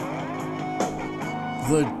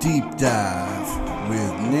The Deep Dive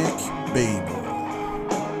with Nick Babel.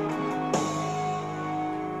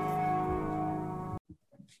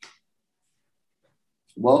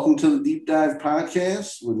 Welcome to the Deep Dive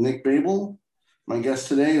Podcast with Nick Babel. My guest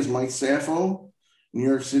today is Mike Safo, New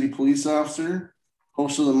York City police officer,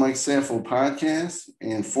 host of the Mike Safo Podcast,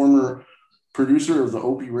 and former producer of the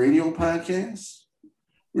Opie Radio Podcast.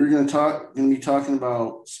 We're going to be talking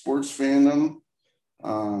about sports fandom,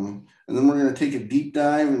 and then we're going to take a deep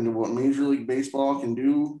dive into what Major League Baseball can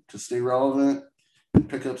do to stay relevant and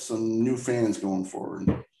pick up some new fans going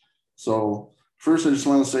forward. So first, I just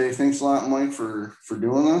want to say thanks a lot, Mike, for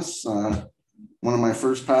doing this. One of my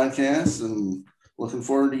first podcasts, and looking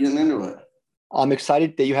forward to getting into it. I'm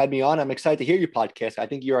excited that you had me on. I'm excited to hear your podcast. I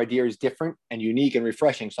think your idea is different and unique and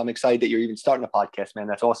refreshing. So I'm excited that you're even starting a podcast, man.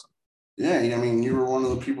 That's awesome. Yeah, I mean, you were one of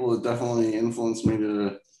the people that definitely influenced me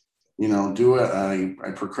to, do it.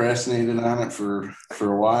 I procrastinated on it for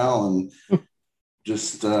a while and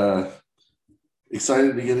just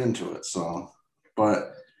excited to get into it. So,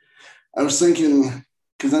 but I was thinking,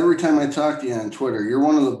 because every time I talk to you on Twitter, you're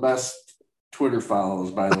one of the best Twitter follows,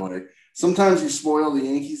 by the way. Sometimes you spoil the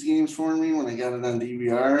Yankees games for me when I got it on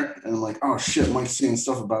DVR, and I'm like, oh shit, Mike's saying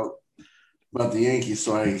stuff about the Yankees,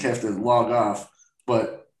 so I have to log off.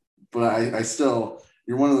 But I still,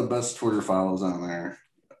 you're one of the best Twitter follows on there.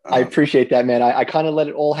 I appreciate that, man. I kind of let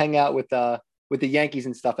it all hang out with the Yankees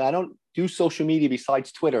and stuff. And I don't do social media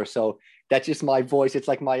besides Twitter, so that's just my voice. It's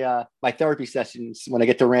like my therapy sessions when I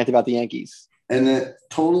get to rant about the Yankees. And it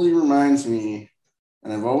totally reminds me,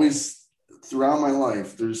 and I've always, throughout my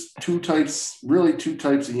life, there's two types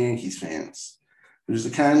of Yankees fans. There's the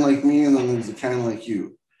kind like me, and then there's the kind like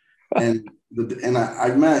you. And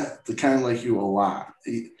I've met the kind like you a lot.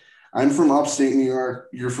 I'm from upstate New York.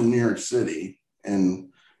 You're from New York City, and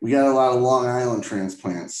we got a lot of Long Island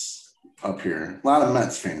transplants up here. A lot of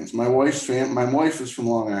Mets fans. My wife is from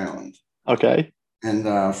Long Island. Okay.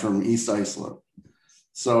 And from East Islip.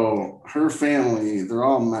 So her family, they're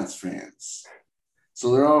all Mets fans.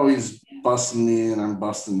 So they're always busting me and I'm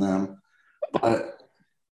busting them. But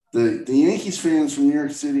the Yankees fans from New York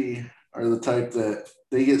City are the type that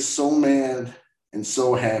they get so mad and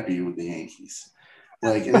so happy with the Yankees.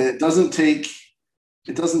 Like, and it doesn't take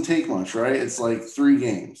much, right? It's like 3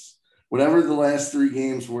 games. Whatever the last 3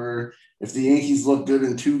 games were, if the Yankees look good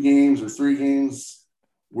in 2 games or 3 games,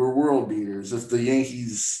 we're world beaters. If the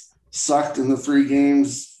Yankees sucked in the 3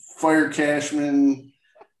 games, fire Cashman,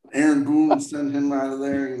 Aaron Boone, send him out of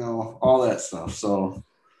there, all that stuff. So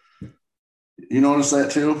you notice that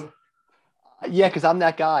too? Yeah, because I'm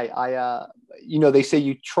that guy. They say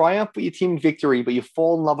you triumph with your team in victory, but you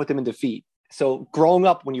fall in love with them in defeat. So growing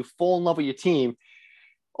up, when you fall in love with your team,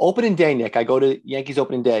 opening day, Nick, I go to Yankees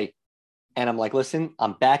opening day, and I'm like, listen,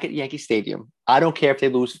 I'm back at Yankee Stadium. I don't care if they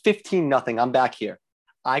lose 15-0. I'm back here.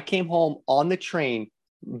 I came home on the train,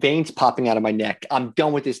 veins popping out of my neck. I'm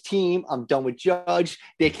done with this team. I'm done with Judge.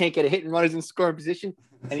 They can't get a hit and runners in scoring position.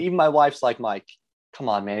 And even my wife's like, Mike, come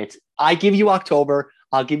on, man. I give you October.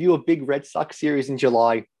 I'll give you a big Red Sox series in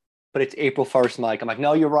July, but it's April 1st, Mike. I'm like,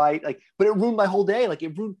 no, you're right. But it ruined my whole day. I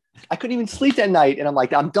couldn't even sleep that night. And I'm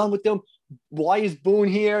like, I'm done with them. Why is Boone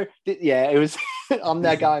here? Yeah, it was. I'm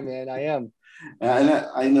that guy, man. I am. And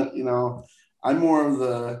I know, I'm more of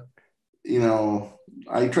the,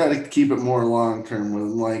 I try to keep it more long term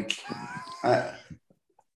with like,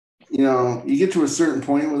 you get to a certain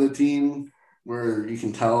point with a team where you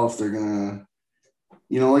can tell if they're gonna,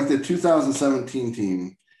 like the 2017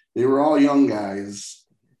 team, they were all young guys,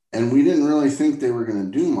 and we didn't really think they were gonna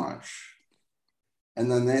do much. And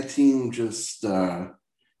then that team just,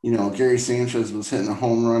 Gary Sanchez was hitting a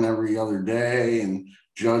home run every other day, and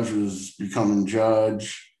Judge was becoming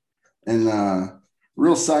Judge. And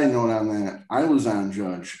real side note on that, I was on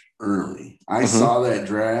Judge early. I saw that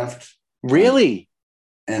draft. Really?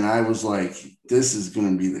 And I was like, this is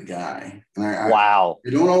going to be the guy. And wow. I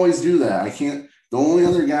don't always do that. The only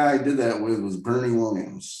other guy I did that with was Bernie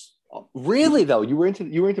Williams. Really, though? You were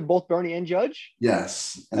into both Bernie and Judge?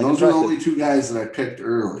 Yes. And That's those impressive. are the only 2 guys that I picked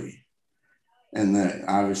early. And that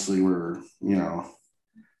obviously were,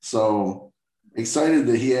 so excited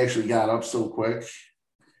that he actually got up so quick.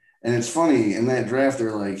 And it's funny, in that draft,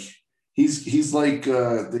 they're like, he's like,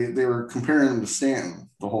 they were comparing him to Stanton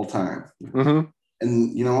the whole time. Mm-hmm.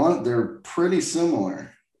 And you know what? They're pretty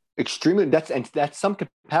similar. Extremely. That's some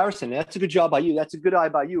comparison. That's a good job by you. That's a good eye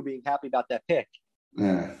by you being happy about that pick.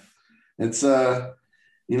 Yeah. It's,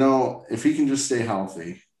 if he can just stay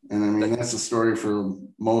healthy. And I mean, that's the story for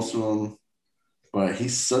most of them. But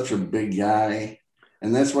he's such a big guy.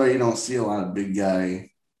 And that's why you don't see a lot of big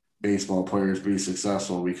guy baseball players be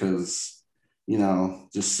successful, because,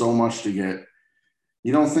 just so much to get.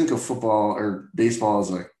 You don't think of football or baseball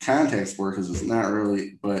as a contact sport because it's not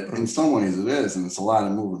really, but in some ways it is, and it's a lot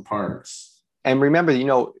of moving parts. And remember,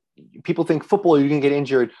 people think football, you can get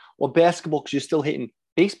injured. Well, basketball, because you're still hitting.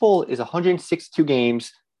 Baseball is 162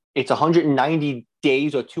 games. It's 190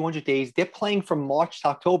 days or 200 days. They're playing from March to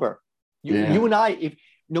October. You and I,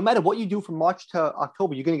 no matter what you do from March to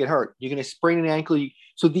October, you're going to get hurt. You're going to sprain an ankle.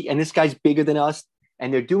 And this guy's bigger than us,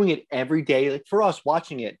 and they're doing it every day. Like for us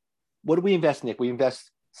watching it, what do we invest, Nick? We invest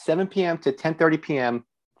 7 p.m. to 10:30 p.m.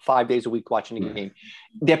 5 days a week watching the game.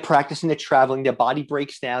 They're practicing, they're traveling, their body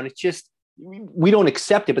breaks down. It's just, we don't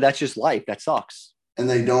accept it, but that's just life. That sucks. And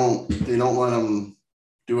they don't let them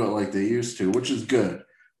do it like they used to, which is good.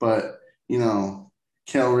 But,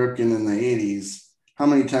 Cal Ripken in the 80s, how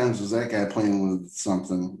many times was that guy playing with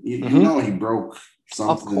something? You know he broke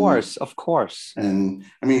something. Of course. And,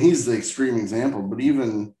 he's the extreme example, but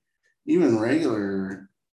even regular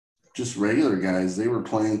guys, they were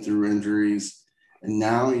playing through injuries. And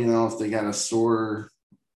now, if they got a sore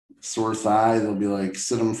thigh, they'll be like,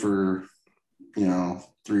 sit them for,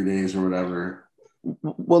 3 days or whatever.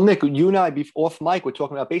 Well, Nick, you and I, off mic, we're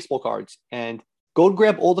talking about baseball cards. And go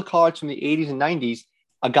grab all the cards from the 80s and 90s.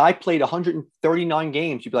 A guy played 139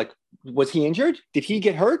 games. You'd be like, was he injured? Did he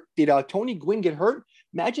get hurt? Did Tony Gwynn get hurt?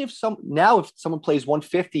 Imagine if someone plays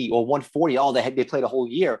 150 or 140, they played a whole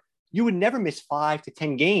year. You would never miss 5 to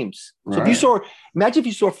 10 games. So imagine if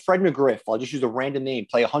you saw Fred McGriff, I'll just use a random name,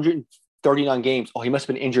 play 139 games. Oh, he must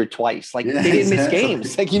have been injured twice. They didn't miss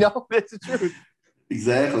games. That's the truth.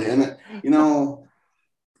 Exactly. And,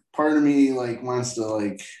 part of me wants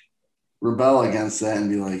to rebel against that and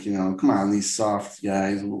be like, come on, these soft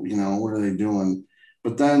guys, what are they doing?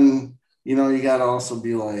 But then, you got to also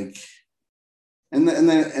be like,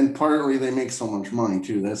 and partly they make so much money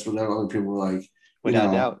too. That's what other people are like.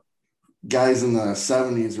 Without doubt. Guys in the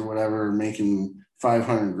 70s or whatever making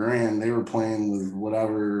 $500,000, they were playing with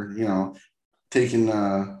whatever, taking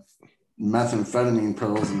methamphetamine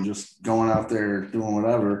pills and just going out there doing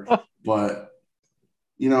whatever. But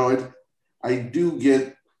I do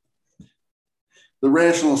get the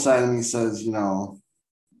rational side of me says,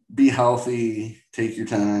 be healthy, take your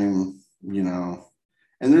time, and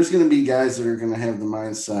there's going to be guys that are going to have the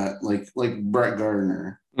mindset like Brett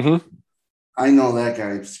Gardner. Mm-hmm. I know that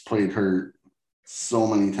guy's played hurt so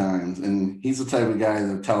many times, and he's the type of guy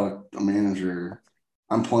that tell a manager,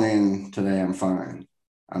 I'm playing today, I'm fine.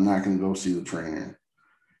 I'm not going to go see the trainer.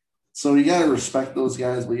 So you got to respect those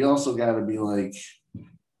guys, but you also got to be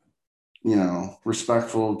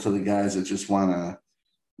respectful to the guys that just want to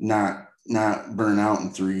not burn out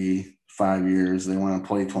in 3-5 years. They want to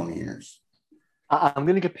play 20 years. I'm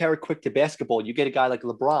going to compare it quick to basketball. You get a guy like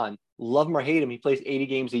LeBron, love him or hate him, he plays 80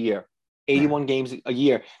 games a year. 81 games a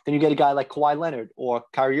year. Then you get a guy like Kawhi Leonard or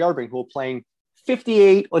Kyrie Irving who are playing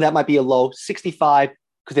 58, or that might be a low, 65,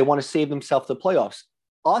 because they want to save themselves the playoffs.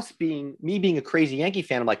 Me being a crazy Yankee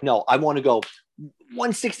fan, I'm like, no, I want to go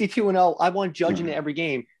 162-0. I want Judge in every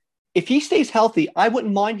game. If he stays healthy, I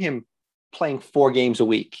wouldn't mind him playing 4 games a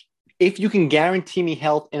week. If you can guarantee me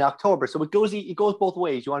health in October. So it goes both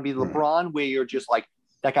ways. You want to be LeBron, where you're just like,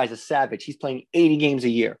 that guy's a savage. He's playing 80 games a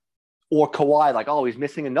year. Or Kawhi, he's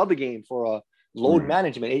missing another game for load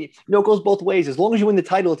management. It goes both ways. As long as you win the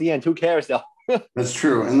title at the end, who cares though? That's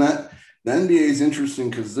true. And the NBA is interesting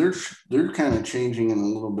because they're kind of changing in a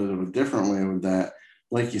little bit of a different way with that.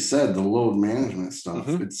 Like you said, the load management stuff.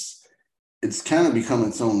 Mm-hmm. It's kind of become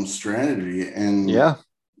its own strategy. And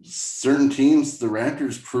certain teams, the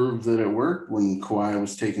Raptors proved that it worked when Kawhi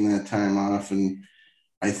was taking that time off. And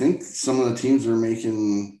I think some of the teams are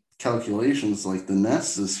making calculations like the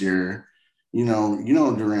Nets this year,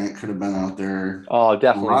 Durant could have been out there. Oh,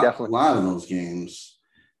 definitely. A lot of those games.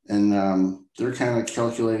 And they're kind of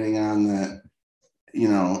calculating on that,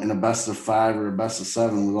 in a best of 5 or a best of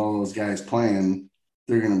 7 with all those guys playing,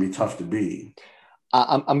 they're going to be tough to beat.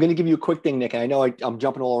 I'm going to give you a quick thing, Nick. And I know I'm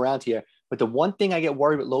jumping all around here, but the one thing I get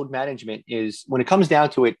worried with load management is when it comes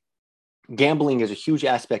down to it, gambling is a huge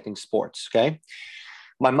aspect in sports. Okay.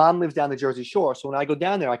 My mom lives down the Jersey Shore. So when I go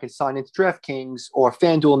down there, I can sign into DraftKings or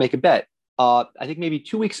FanDuel and make a bet. I think maybe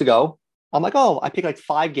 2 weeks ago, I'm like, I picked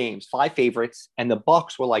 5 games, 5 favorites, and the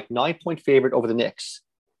Bucks were 9-point favorite over the Knicks.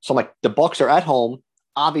 So I'm like, the Bucks are at home.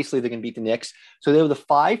 Obviously, they're going to beat the Knicks. So they were the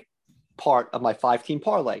 5 part of my 5-team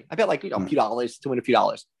parlay. I bet a few dollars to win a few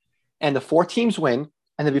dollars. And the 4 teams win.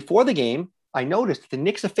 And then before the game, I noticed the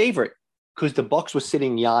Knicks are favorite because the Bucks were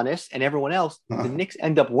sitting Giannis and everyone else. The Knicks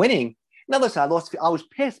end up winning. Now, listen, I was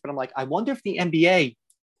pissed, but I'm like, I wonder if the NBA,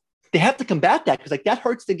 they have to combat that because that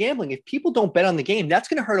hurts the gambling. If people don't bet on the game, that's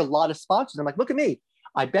going to hurt a lot of sponsors. I'm like, look at me.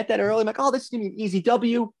 I bet that early. I'm like, oh, this is going to be an easy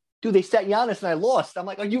W. Dude, they set Giannis and I lost. I'm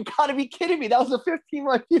like, oh, you got to be kidding me. That was a 15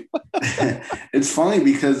 run. It's funny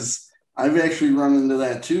because I've actually run into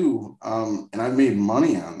that too. And I've made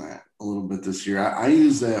money on that a little bit this year. I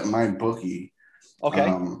use that my bookie.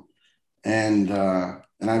 Okay. And I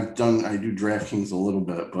do DraftKings a little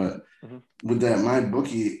bit, but with that my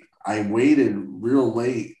bookie, I waited real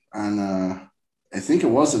late on I think it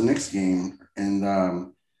was a Knicks game, and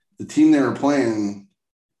the team they were playing,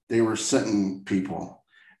 they were sitting people,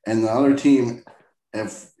 and the other team,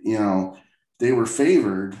 if they were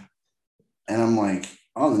favored, and I'm like,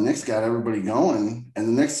 oh, the Knicks got everybody going, and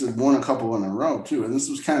the Knicks had won a couple in a row too, and this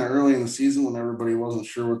was kind of early in the season when everybody wasn't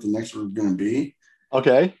sure what the Knicks were going to be.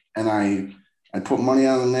 Okay. And I put money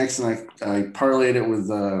on the Knicks, and I parlayed it with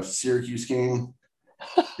the Syracuse game,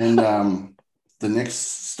 and the Knicks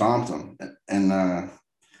stomped them, and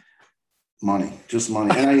just money.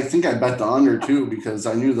 And I think I bet the under too because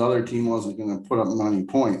I knew the other team wasn't going to put up many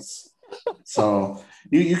points. So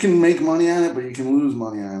you can make money on it, but you can lose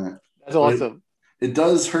money on it. That's awesome. It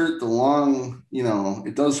does hurt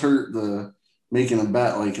it does hurt the making a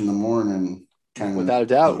bet like in the morning kind of. Without a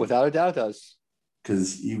doubt it does.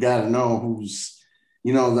 Because you got to know who's,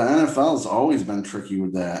 the NFL's always been tricky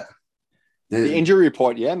with that. The injury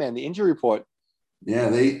report. Yeah, man. The injury report. Yeah.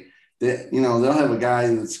 They they'll have a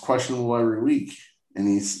guy that's questionable every week, and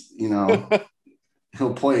he's,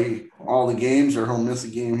 he'll play all the games or he'll miss a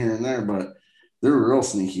game here and there, but they're real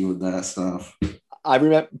sneaky with that stuff. I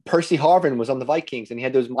remember Percy Harvin was on the Vikings and he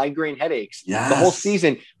had those migraine headaches. Yes. The whole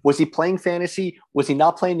season. Was he playing fantasy? Was he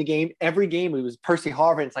not playing the game? Every game it was Percy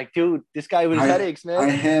Harvin. It's like, dude, this guy with his headaches, man. I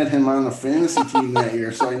had him on the fantasy team that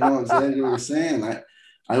year, so I know exactly what you're saying.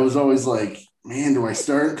 I was always like, man, do I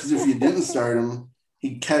start him? Because if you didn't start him,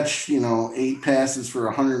 he'd catch, 8 passes for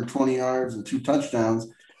 120 yards and 2 touchdowns,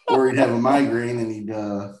 or he'd have a migraine and he'd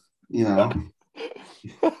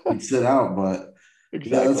sit out. But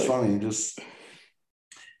exactly. Yeah, that's funny.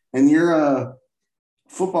 And you're a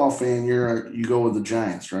football fan. You go with the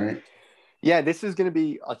Giants, right? Yeah, this is going to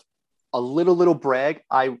be a little brag.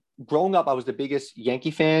 Growing up, I was the biggest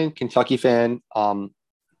Yankee fan, Kentucky fan,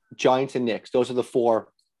 Giants and Knicks. Those are the 4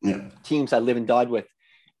 teams I live and died with.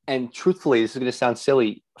 And truthfully, this is going to sound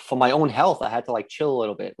silly. For my own health, I had to chill a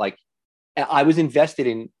little bit. I was invested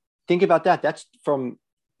in. Think about that. That's from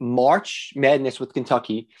March Madness with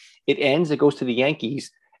Kentucky. It ends. It goes to the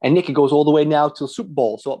Yankees. And Nick, it goes all the way now to the Super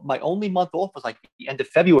Bowl. So my only month off was the end of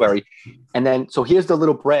February. And then, so here's the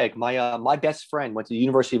little brag. My best friend went to the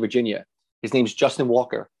University of Virginia. His name's Justin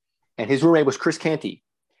Walker. And his roommate was Chris Canty.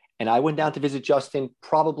 And I went down to visit Justin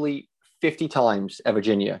probably 50 times at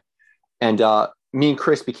Virginia. And me and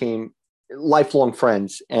Chris became lifelong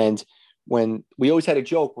friends. And when we always had a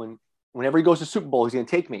joke, whenever he goes to Super Bowl, he's going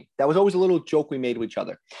to take me. That was always a little joke we made with each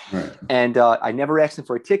other. Right. And I never asked him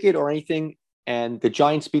for a ticket or anything. And the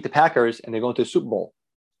Giants beat the Packers and they're going to the Super Bowl.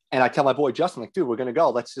 And I tell my boy, Justin, dude, we're going to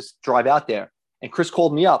go. Let's just drive out there. And Chris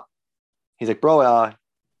called me up. He's like, bro,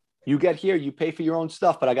 you get here, you pay for your own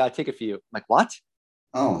stuff, but I got a ticket for you. I'm like, what?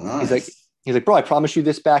 Oh, nice. He's like, bro, I promised you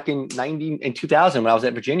this back in 2000 when I was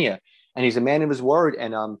at Virginia. And he's a man of his word.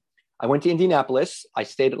 And I went to Indianapolis. I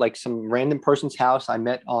stayed at some random person's house. I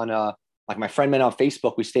met on my friend met on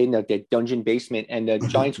Facebook. We stayed in their dungeon basement, and the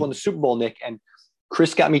Giants won the Super Bowl, Nick. And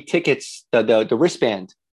Chris got me tickets, the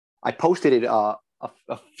wristband. I posted it a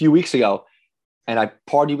few weeks ago, and I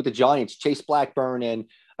partied with the Giants, Chase Blackburn and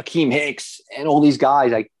Akeem Hicks and all these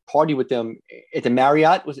guys. I partied with them at the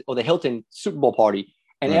Marriott or the Hilton Super Bowl party.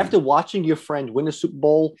 And after watching your friend win the Super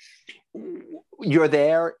Bowl, you're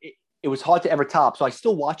there. It was hard to ever top. So I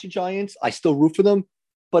still watch the Giants. I still root for them,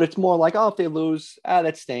 but it's more like, oh, if they lose,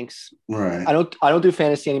 that stinks. Right. I don't do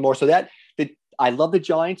fantasy anymore. So I love the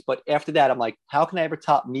Giants, but after that, I'm like, how can I ever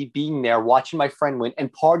top me being there, watching my friend win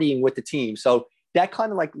and partying with the team? So that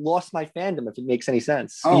kind of lost my fandom, if it makes any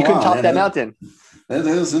sense. You couldn't top that mountain. That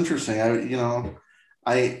is interesting.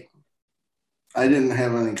 I didn't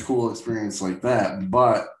have any cool experience like that,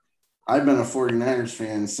 but I've been a 49ers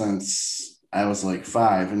fan since I was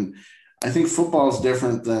 5. And I think football is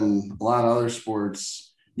different than a lot of other sports.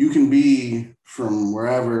 You can be from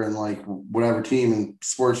wherever and whatever team, and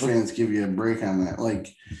sports fans give you a break on that.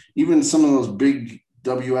 Even some of those big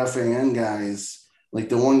WFAN guys,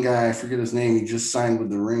 the one guy, I forget his name, he just signed with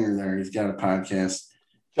the Ringer there. He's got a podcast.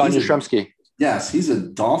 John Yastrzemski. Yes, he's a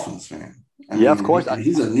Dolphins fan. Of course.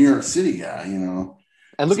 He's a New York City guy,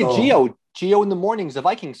 And look at Gio. Gio in the mornings, a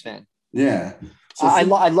Vikings fan. Yeah. So I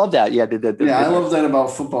love that. Yeah. I love that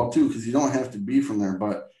about football too, because you don't have to be from there.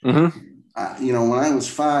 But, when I was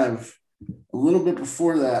 5, a little bit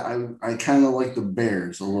before that, I kind of liked the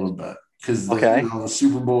Bears a little bit. because Okay. the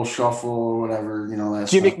Super Bowl shuffle or whatever, that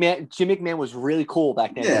Jim stuff. McMahon was really cool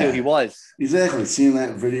back then Yeah. too. He was. Exactly. Seeing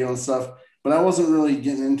that video and stuff. But I wasn't really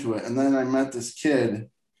getting into it. And then I met this kid,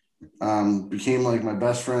 became like my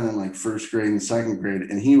best friend in like first grade and second grade.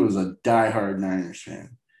 And he was a diehard Niners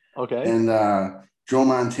fan. Okay. And Joe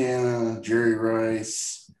Montana, Jerry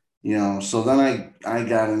Rice, so then I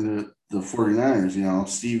got into the 49ers,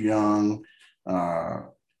 Steve Young,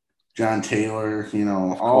 John Taylor,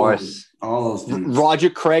 all those dudes. Roger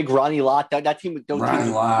Craig, Ronnie Lott, that team, those Ronnie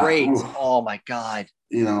teams Lott, were great. oof. Oh my God.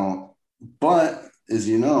 But as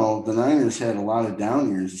you know, the Niners had a lot of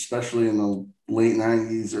down years, especially in the late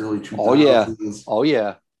 90s, early 2000s. Oh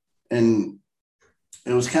yeah. And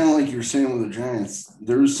it was kind of like you were saying with the Giants.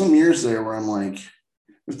 There was some years there where I'm like,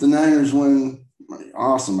 if the Niners win,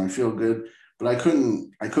 awesome, I feel good. But I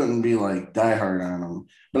couldn't be like diehard on them.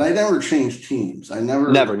 But I never changed teams. I never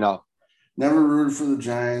rooted for the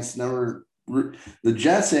Giants. The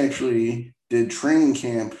Jets actually did training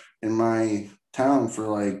camp in my town for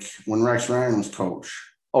like when Rex Ryan was coach.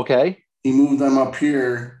 Okay. He moved them up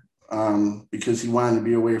here because he wanted to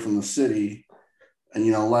be away from the city and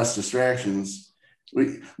less distractions.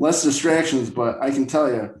 But I can tell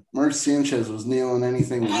you, Mark Sanchez was nailing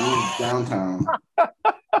anything that moved downtown.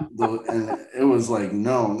 And it was like,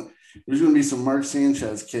 no, there's going to be some Mark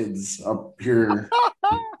Sanchez kids up here,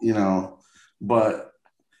 but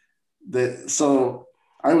so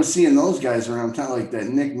I was seeing those guys around town, like that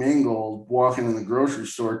Nick Mangold walking in the grocery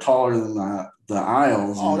store taller than the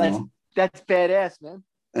aisles. Oh, that's badass, man.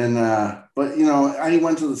 And, but I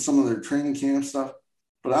went to some of their training camp stuff,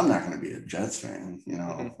 but I'm not going to be a Jets fan,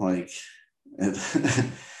 like it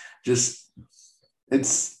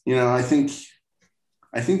it's,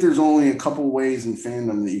 I think there's only a couple ways in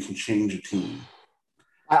fandom that you can change a team.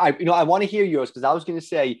 I want to hear yours because I was going to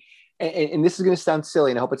say, and this is going to sound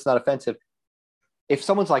silly and I hope it's not offensive. If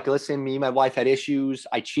someone's like, listen, me and my wife had issues.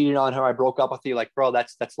 I cheated on her. I broke up with you. Like, bro,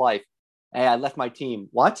 that's life. Hey, I left my team.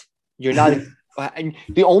 What? You're not. And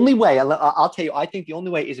the only way, I'll tell you, I think the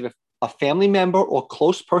only way is if a family member or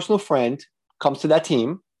close personal friend comes to that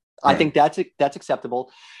team. Right. I think that's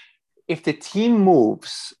acceptable. If the team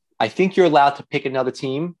moves, I think you're allowed to pick another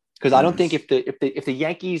team because I don't think if the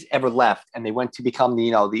Yankees ever left and they went to become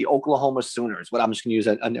the Oklahoma Sooners, what I'm just going to use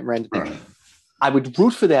a random thing, right. I would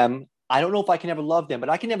root for them. I don't know if I can ever love them, but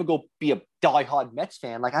I can never go be a diehard Mets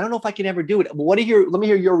fan. Like, I don't know if I can ever do it. Let me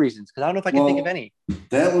hear your reasons because I don't know if I can think of any.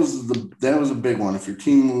 That was a big one. If your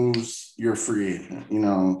team moves, you're a free agent.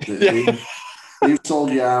 They've sold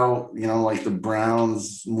you out. Like the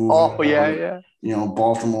Browns moved. Oh yeah.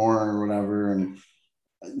 Baltimore or whatever, and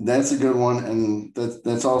that's a good one. And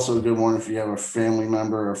that's also a good one if you have a family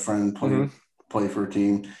member or a friend play for a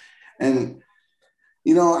team. And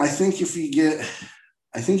I think if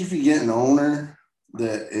you get an owner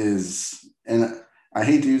that is, and I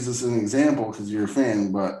hate to use this as an example because you're a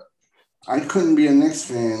fan, but I couldn't be a Knicks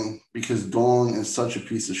fan because Dolan is such a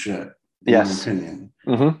piece of shit, in my opinion.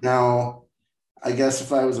 Mm-hmm. Now, I guess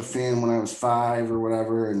if I was a fan when I was 5 or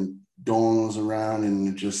whatever and Dolan was around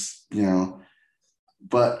and just,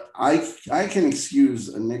 but I can excuse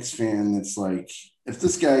a Knicks fan that's like, if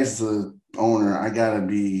this guy's the owner, I got to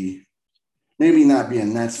be, maybe not be a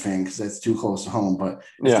Nets fan because that's too close to home, but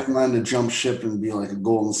if they're wanting to jump ship and be like a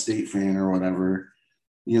Golden State fan or whatever,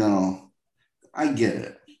 I get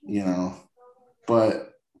it,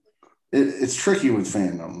 but it's tricky with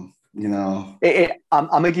fandom, I'm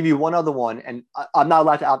going to give you one other one, and I'm not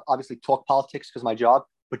allowed to obviously talk politics because of my job,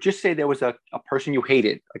 but just say there was a person you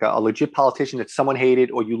hated, like a legit politician that someone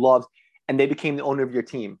hated or you loved, and they became the owner of your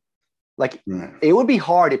team. Like, It would be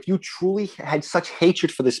hard if you truly had such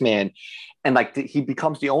hatred for this man and like he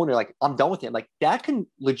becomes the owner, like, I'm done with him. Like, that can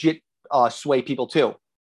legit sway people too.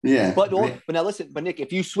 Yeah. But now listen, Nick,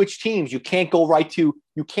 if you switch teams, you can't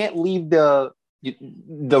leave the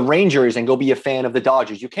Rangers and go be a fan of the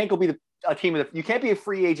Dodgers. You can't go be you can't be a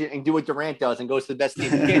free agent and do what Durant does and goes to the best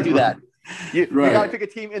team. You can't do that. You got to pick a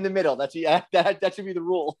team in the middle. That should be the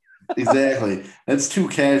rule. Exactly. That's too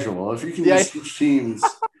casual. If you can just switch teams,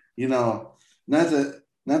 not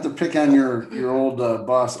to pick on your old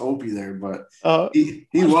boss Opie there, but he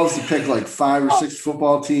loves to pick like 5 or 6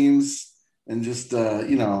 football teams and just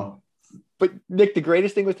But Nick, the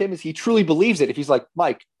greatest thing with him is he truly believes it. If he's like,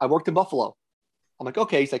 Mike, I worked in Buffalo. I'm like,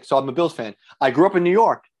 okay. He's like, so I'm a Bills fan. I grew up in New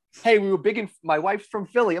York. Hey, we were big in. My wife's from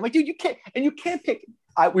Philly. I'm like, dude, you can't pick.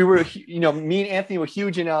 We were, me and Anthony were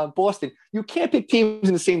huge in Boston. You can't pick teams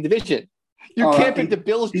in the same division. You can't pick the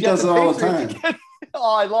Bills. He does it all the time.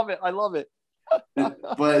 Oh, I love it.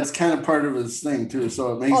 But it's kind of part of his thing too,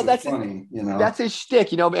 so it makes it funny, you know. That's his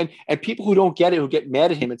shtick, you know. And people who don't get it, who get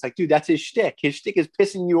mad at him, it's like, dude, that's his shtick. His shtick is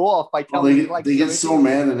pissing you off by telling you they get so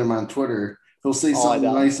mad at him on Twitter. He'll say something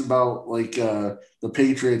nice about like the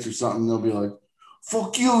Patriots or something. They'll be like,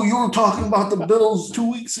 "Fuck you! You were talking about the Bills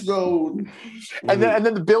 2 weeks ago." And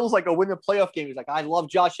then the Bills like go win the playoff game. He's like, "I love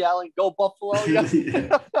Josh Allen. Go Buffalo!"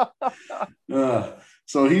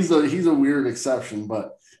 So he's a weird exception,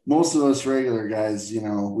 but most of us regular guys, you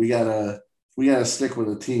know, we gotta stick with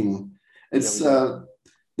a team. It's that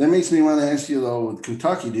makes me want to ask you though, with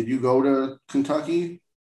Kentucky, did you go to Kentucky?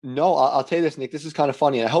 No, I'll tell you this, Nick. This is kind of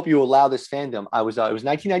funny, and I hope you allow this fandom. It was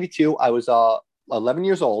 1992. I was 11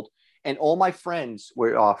 years old, and all my friends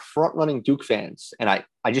were front-running Duke fans, and I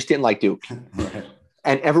just didn't like Duke. Right.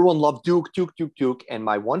 And everyone loved Duke. And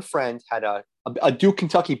my one friend had a Duke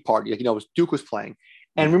Kentucky party. Like, you know, Duke was playing.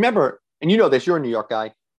 And remember, and you know this, you're a New York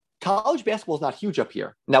guy. College basketball is not huge up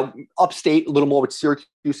here. Now, upstate, a little more with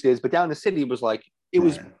Syracuse is, but down in the city, it was, you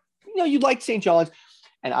know, you liked St. John's.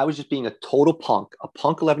 And I was just being a total punk,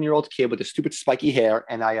 11-year-old kid with the stupid spiky hair.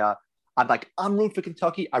 And I'm like, I'm rooting for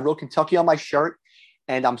Kentucky. I wrote Kentucky on my shirt,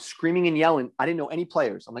 and I'm screaming and yelling. I didn't know any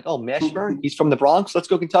players. I'm like, oh, Mashburn, he's from the Bronx. Let's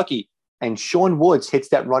go Kentucky. And Sean Woods hits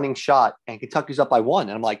that running shot, and Kentucky's up by 1.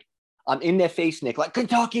 And I'm like, I'm in their face, Nick, like,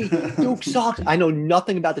 Kentucky, Duke sucks. I know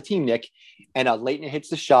nothing about the team, Nick. And Leighton hits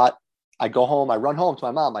the shot. I go home. I run home to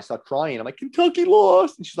my mom. I start crying. I'm like, Kentucky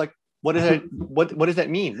lost. And she's like, what does that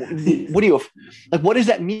mean? What does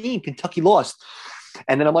that mean? Kentucky lost.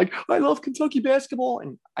 And then I'm like, I love Kentucky basketball.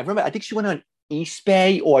 And I remember, I think she went on East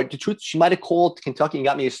Bay, or the truth, she might have called Kentucky and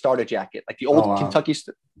got me a starter jacket, like the old Kentucky.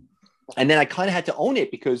 And then I kind of had to own it,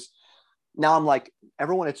 because now I'm like,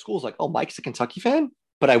 everyone at school is like, oh, Mike's a Kentucky fan.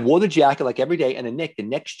 But I wore the jacket like every day. And then Nick, the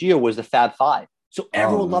next year was the Fab Five. So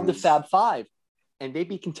everyone loved the Fab Five. And they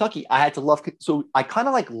beat Kentucky. I had to love. So I kind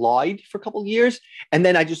of like lied for a couple of years, and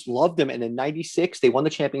then I just loved them. And in '96, they won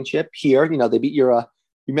the championship here. You know, they beat you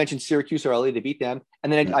mentioned Syracuse earlier. They beat them,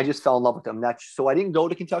 and then I just fell in love with them. So I didn't go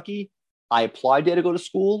to Kentucky. I applied there to go to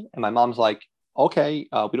school, and my mom's like, "Okay,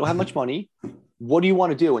 we don't have much money. What do you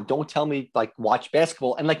want to do? And don't tell me like watch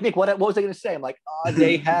basketball." And like, Nick, what was I going to say? I'm like,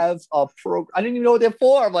 they have a program. I didn't even know what they're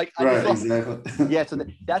for. I'm like, exactly. Yeah. So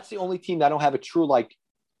that's the only team that I don't have a true like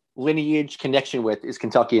lineage connection with is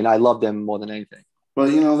Kentucky, and I love them more than anything.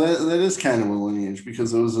 But you know, that is kind of a lineage,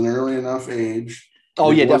 because it was an early enough age.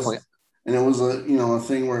 Oh yeah, definitely. And it was a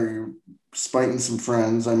thing where you're spiting some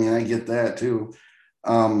friends. I mean, I get that too.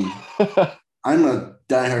 I'm a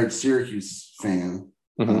diehard Syracuse fan.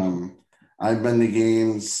 Mm-hmm. I've been to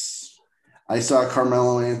games. I saw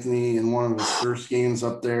Carmelo Anthony in one of his first games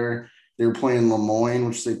up there. They were playing Lemoyne,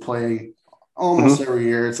 which they play almost every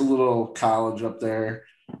year. It's a little college up there.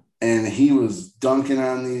 And he was dunking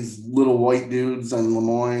on these little white dudes on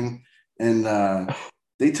Lemoyne. And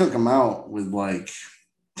they took him out with like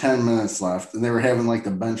 10 minutes left. And they were having like the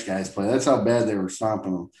bench guys play. That's how bad they were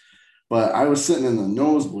stomping them. But I was sitting in the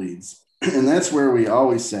nosebleeds. And that's where we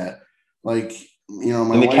always sat. Like, you know,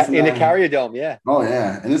 my wife and in the Carrier Dome, yeah. Oh,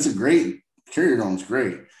 yeah. And it's a great – Carrier Dome's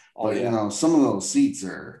great. But, you know, some of those seats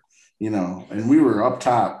are, you know – and we were up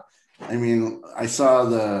top. I mean, I saw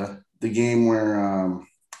the game where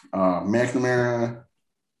McNamara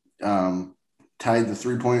tied the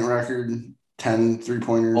three-point record, 10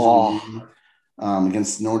 three-pointers in the game,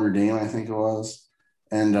 against Notre Dame, I think it was.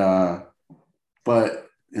 And but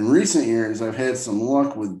in recent years, I've had some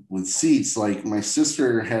luck with seats. Like my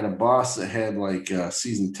sister had a boss that had like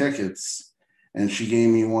season tickets, and she gave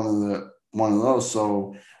me one of those.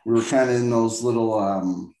 So we were kind of in those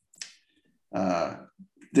little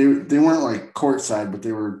they weren't like courtside, but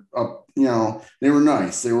they were up. You know, they were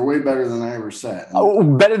nice. They were way better than I ever sat.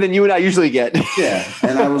 Better than you and I usually get. Yeah.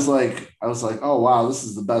 And I was like, oh wow, this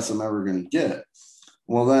is the best I'm ever gonna get.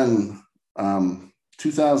 Well, then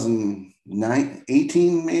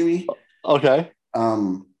 2018 maybe. Okay.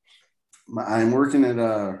 I'm working at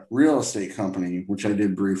a real estate company, which I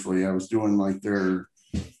did briefly. I was doing like their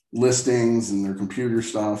listings and their computer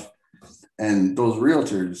stuff. And those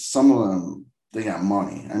realtors, some of them, they got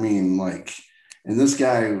money. I mean, like, and this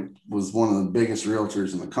guy was one of the biggest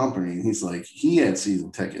realtors in the company. And he's like, he had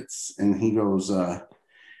season tickets. And he goes,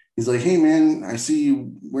 he's like, hey, man, I see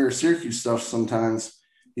you wear Syracuse stuff sometimes.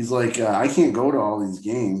 He's like, I can't go to all these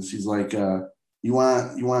games. He's like, you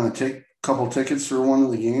want to take a couple tickets for one of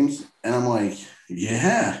the games? And I'm like,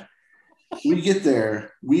 yeah. We get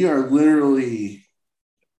there. We are literally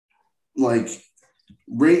like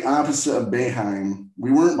right opposite of Boeheim.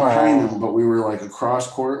 We weren't behind them, but we were like across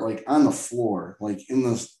court, like on the floor, like in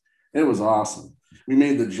this. It was awesome. We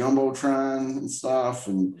made the Jumbotron and stuff.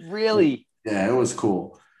 And really, Yeah, it was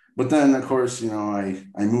cool. But then, of course, I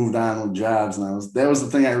moved on with jobs, and that was the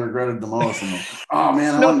thing I regretted the most. I'm like, oh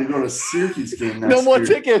man, I No, wanted to go to a Syracuse game no next more year.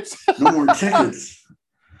 tickets. No more tickets.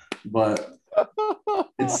 But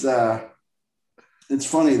it's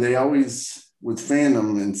funny. They always with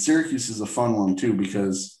Fandom, and Syracuse is a fun one too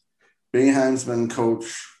because Boeheim's been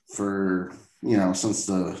coach for since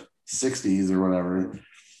the '60s or whatever,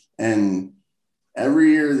 and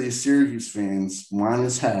every year these Syracuse fans want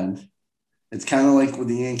his head. It's kind of like with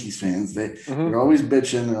the Yankees fans. They're always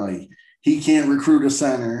bitching. They're like, he can't recruit a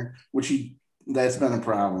center, that's been a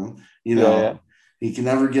problem. Yeah. He can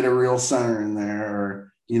never get a real center in there.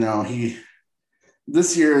 Or,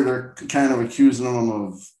 this year they're kind of accusing him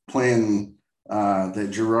of playing that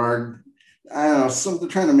Gerard. I don't know. They're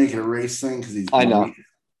trying to make it a race thing because he's white. I know.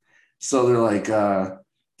 So they're like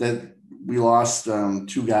that we lost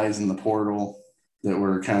two guys in the portal that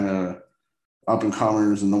were kind of up and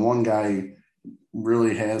comers, and the one guy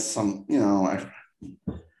really has some, we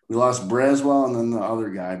lost Braswell and then the other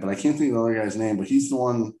guy, but I can't think of the other guy's name, but he's the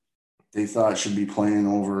one they thought should be playing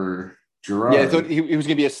over Gerard. Yeah, I thought he was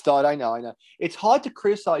going to be a stud. I know. It's hard to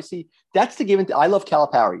criticize. See, that's the given. I love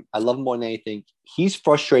Calipari. I love him more than anything. He's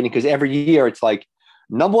frustrating because every year it's like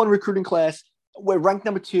number one recruiting class. We're ranked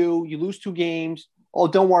number 2. You lose 2 games. Oh,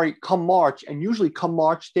 don't worry. Come March, and usually come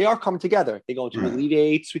March, they are coming together. They go into the Elite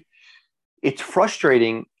Eights. It's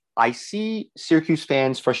frustrating. I see Syracuse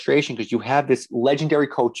fans' frustration because you have this legendary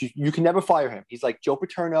coach. You can never fire him. He's like Joe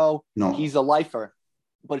Paterno. No. He's a lifer.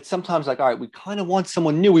 But it's sometimes like, all right, we kind of want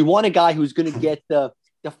someone new. We want a guy who's going to get the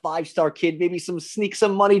 5-star kid, maybe sneak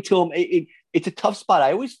some money to him. It's a tough spot.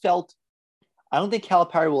 I always felt, I don't think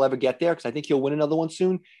Calipari will ever get there because I think he'll win another one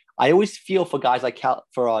soon. I always feel for guys like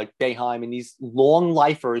Boeheim and these long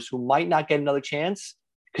lifers who might not get another chance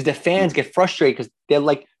because their fans get frustrated because they're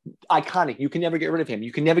like iconic. You can never get rid of him.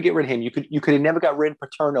 You can never get rid of him. You could have never got rid of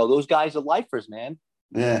Paterno. Those guys are lifers, man.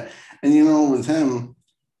 Yeah. And, with him,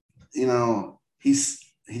 he's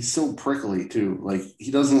so prickly too. Like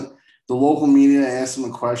the local media asks him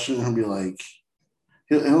a question and he'll be like,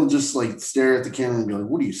 he'll just like stare at the camera and be like,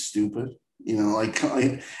 what are you, stupid?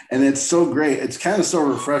 And it's so great. It's kind of so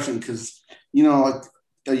refreshing because,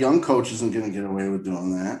 a young coach isn't going to get away with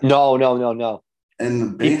doing that. No.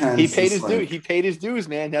 And Boeheim, he paid his dues. He paid his dues,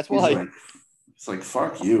 man. That's why. It's like,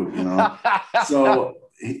 fuck you, So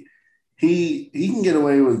he can get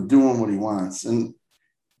away with doing what he wants. And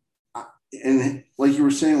like you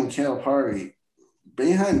were saying with Calipari,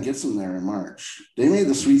 Boeheim gets him there in March. They made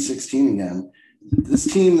the Sweet 16 again. This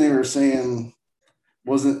team they were saying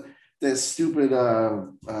wasn't that stupid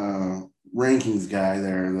rankings guy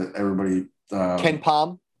there that everybody Ken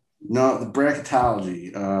Palm. No, the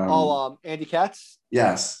bracketology. Andy Katz.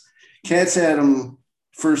 Yes, Katz had him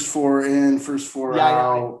first 4 in, first 4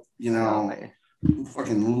 out.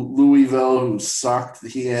 Fucking Louisville, who sucked.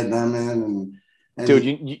 He had them in, and dude,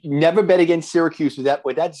 you never bet against Syracuse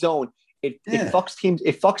with that zone. It fucks teams.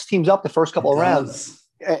 It fucks teams up the first couple of rounds.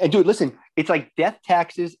 And dude, listen, it's like death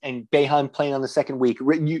taxes and Boeheim playing on the second week.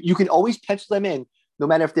 You can always pencil them in, no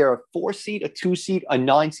matter if they're a 4 seed, a 2 seed, a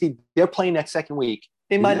 9 seed. They're playing that second week.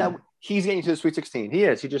 They might not. He's getting to the Sweet 16. He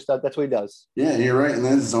is. He just that's what he does. Yeah, you're right. In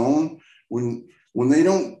that zone, when they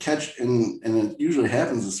don't catch, and it usually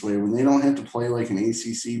happens this way, when they don't have to play like an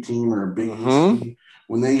ACC team or a Big East,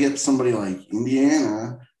 when they get somebody like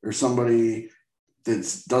Indiana or somebody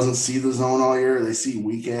that doesn't see the zone all year, they see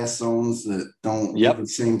weak ass zones that don't do the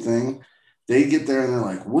same thing. They get there and they're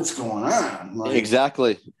like, "What's going on?" Like,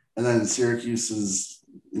 exactly. And then Syracuse is,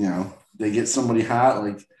 they get somebody hot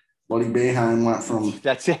like Buddy Boeheim went from.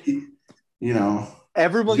 That's it.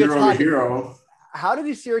 Everyone gets hot. Hero. How do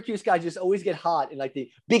these Syracuse guys just always get hot in like the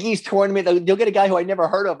Big East tournament? You'll get a guy who I never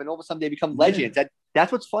heard of, and all of a sudden they become legends.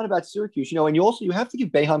 That's what's fun about Syracuse, and you have to give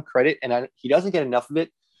Boeheim credit, and he doesn't get enough of it.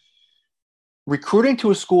 Recruiting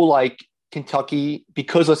to a school like Kentucky,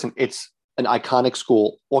 because listen, it's an iconic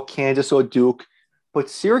school, or Kansas or Duke, but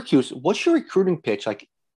Syracuse, what's your recruiting pitch? Like,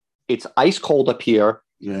 it's ice cold up here.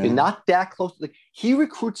 Yeah. They're not that close. Like, he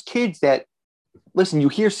recruits kids that, listen, you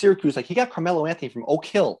hear Syracuse, like he got Carmelo Anthony from Oak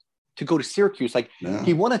Hill to go to Syracuse. Like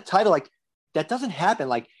he won a title. Like that doesn't happen.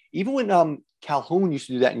 Like even when Calhoun used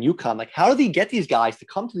to do that in UConn, like how do they get these guys to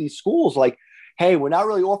come to these schools? Like, hey, we're not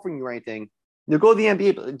really offering you anything. You go to the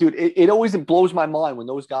NBA, but dude. It always blows my mind when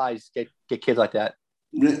those guys get kids like that.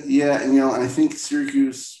 Yeah, and I think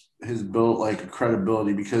Syracuse has built like a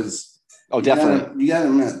credibility because definitely you gotta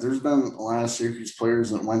admit there's been a lot of Syracuse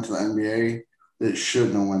players that went to the NBA that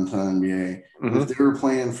shouldn't have went to the NBA. If they were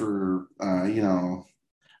playing for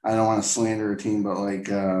I don't want to slander a team, but like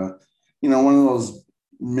one of those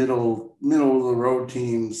middle of the road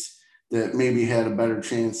teams that maybe had a better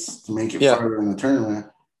chance to make it farther in the tournament.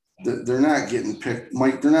 They're not getting picked.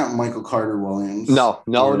 They're not Michael Carter Williams. No.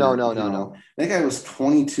 That guy was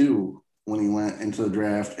 22 when he went into the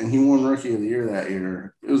draft, and he won Rookie of the Year that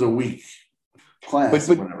year. It was a weak class,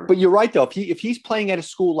 but you're right though. If he's playing at a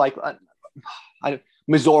school like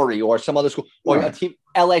Missouri or some other school or a team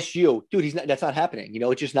LSU, dude, that's not happening.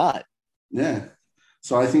 It's just not. Yeah.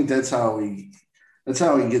 So I think that's how he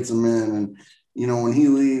gets them in, and when he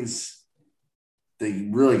leaves, they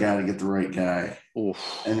really got to get the right guy.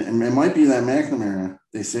 Oof. And it might be that McNamara.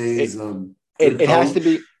 They say he's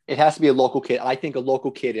it has to be a local kid. I think a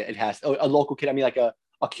local kid. A local kid. I mean, like a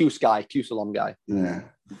Cuse alum guy. Yeah.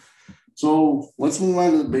 So let's move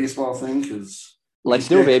on to the baseball thing because let's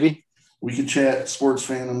do it, baby. We could chat sports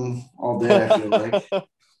fandom all day. I feel like.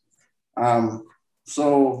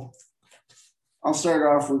 So I'll start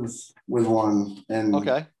off with one, and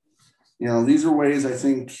okay. These are ways I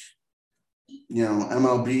think.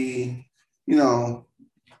 MLB,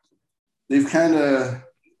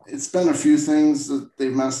 it's been a few things that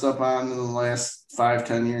they've messed up on in the last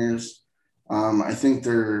 5-10 years. I think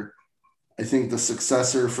the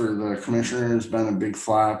successor for the commissioner has been a big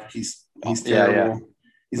flop. He's terrible. Yeah.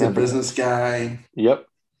 He's a business guy. Yep.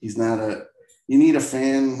 He's not you need a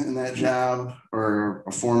fan in that job or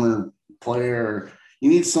a former player. You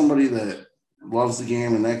need somebody that loves the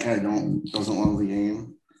game, and that guy doesn't love the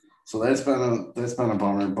game. So that's been a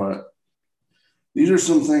bummer, but these are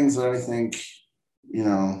some things that I think,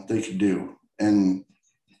 they could do. And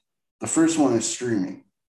the first one is streaming.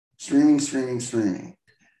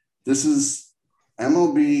 This is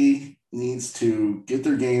MLB needs to get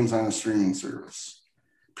their games on a streaming service.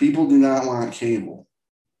 People do not want cable,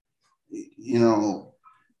 the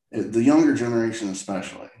younger generation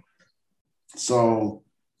especially. So,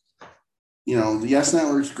 the YES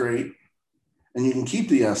Network's great. And you can keep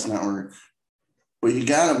the YES Network, but you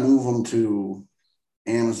got to move them to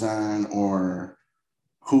Amazon or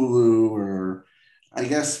Hulu, or I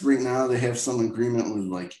guess right now they have some agreement with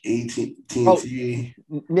like AT&T.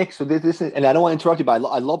 Nick, so this is, and I don't want to interrupt you, but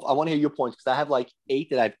I want to hear your points because I have like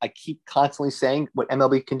 8 that I keep constantly saying what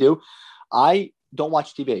MLB can do. I don't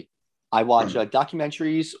watch TV. I watch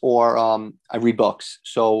documentaries or I read books.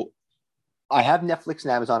 So I have Netflix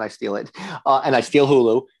and Amazon. I steal it, and I steal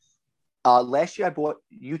Hulu. Last year I bought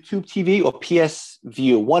YouTube TV or PS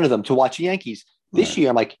View, one of them, to watch the Yankees. This year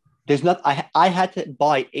I'm like, there's not. I had to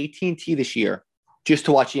buy AT&T this year just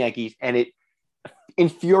to watch the Yankees, and it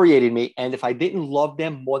infuriated me. And if I didn't love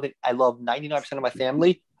them more than I love 99% of my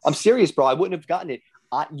family, I'm serious, bro. I wouldn't have gotten it.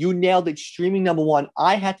 You nailed it. Streaming number one.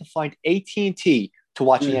 I had to find AT&T to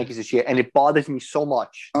watch the Yankees this year, and it bothers me so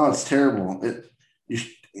much. Oh, it's terrible.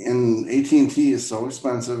 And AT&T is so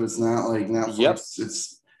expensive. It's not like Netflix. Yep.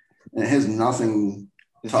 It has nothing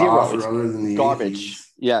to offer other than the garbage. Yankees.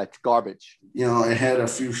 Yeah, it's garbage. It had a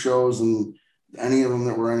few shows, and any of them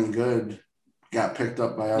that were any good got picked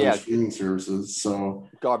up by other streaming services. So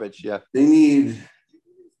garbage. Yeah, they need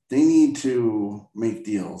to make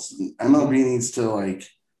deals. MLB needs to like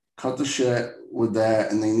cut the shit with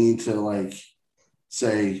that, and they need to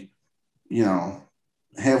say,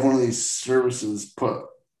 have one of these services put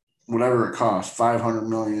whatever it costs, $500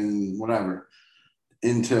 million, whatever,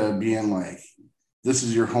 into being like, this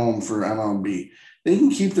is your home for MLB. They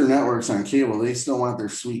can keep their networks on cable. They still want their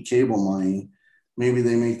sweet cable money. Maybe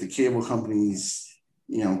they make the cable companies,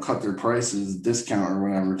 cut their prices, discount or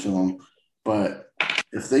whatever to them. But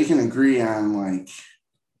if they can agree on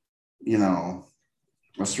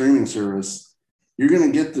a streaming service, you're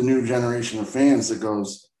going to get the new generation of fans that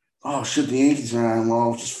goes, oh shit, the Yankees are on.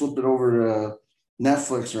 Well, just flip it over to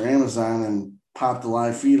Netflix or Amazon and pop the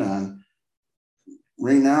live feed on.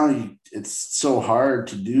 Right now, it's so hard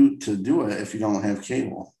to do it if you don't have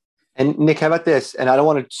cable. And Nick, how about this? And I don't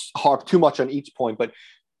want to harp too much on each point, but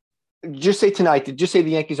just say tonight, just say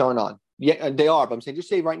the Yankees aren't on. Yeah, they are, but I'm saying just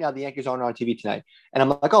say right now the Yankees aren't on TV tonight. And I'm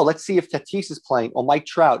like, oh, let's see if Tatis is playing or Mike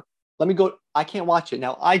Trout. Let me go. I can't watch it.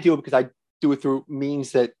 Now, I do it because I do it through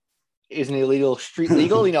means that isn't illegal, street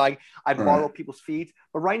legal. I borrow people's feeds.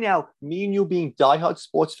 But right now, me and you being diehard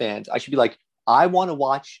sports fans, I should be like, I want to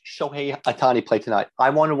watch Shohei Ohtani play tonight.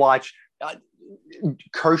 I want to watch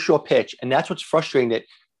Kershaw pitch. And that's what's frustrating, that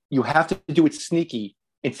you have to do it sneaky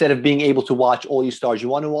instead of being able to watch all these stars. You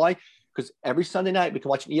want to know why? Because every Sunday night we can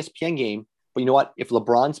watch an ESPN game. But you know what? If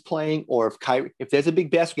LeBron's playing or if there's a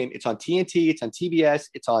big basketball game, it's on TNT, it's on TBS,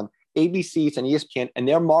 it's on ABC, it's on ESPN, and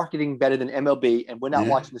they're marketing better than MLB. And we're not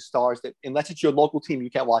watching the stars that, unless it's your local team,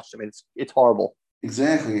 you can't watch them. It's horrible.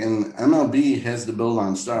 Exactly. And MLB has to build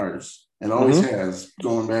on stars. It always has,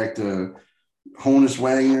 going back to Honus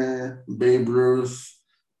Wagner, Babe Ruth,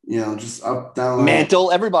 just up, down.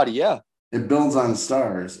 Mantle, everybody, yeah. It builds on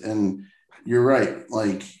stars. And you're right.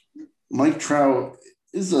 Like, Mike Trout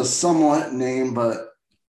is a somewhat name, but,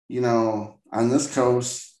 on this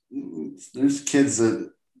coast, there's kids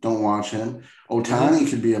that don't watch him. Ohtani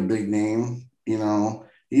could be a big name.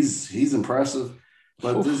 He's impressive.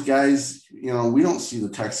 But these guys, we don't see the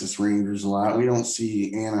Texas Rangers a lot. We don't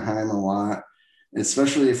see Anaheim a lot.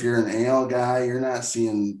 Especially if you're an AL guy, you're not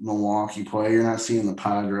seeing Milwaukee play. You're not seeing the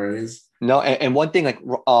Padres. No, and one thing, like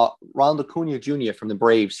Ronald Acuna Jr. from the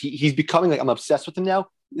Braves, he's becoming I'm obsessed with him now.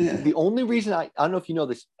 Yeah. The only reason I don't know if you know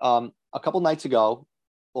this, a couple nights ago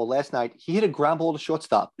or last night, he hit a ground ball to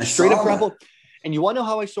shortstop, straight up ground ball. And you want to know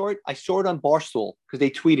how I saw it? I saw it on Barstool because they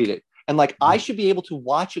tweeted it. And I should be able to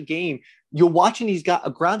watch a game. You're watching these guys, a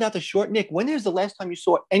ground out to short. Nick, when is the last time you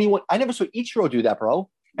saw anyone? I never saw Ichiro do that, bro.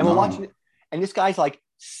 And we're watching it. And this guy's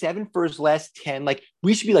 7 for his last 10.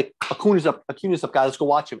 We should be Acuna's up, guy. Let's go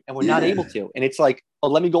watch him. And we're not able to. And it's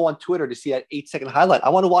let me go on Twitter to see that 8-second highlight. I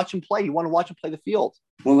want to watch him play. You want to watch him play the field.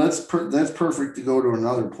 Well, that's perfect to go to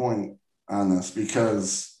another point on this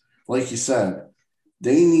because, like you said,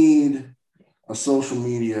 they need a social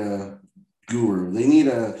media guru. They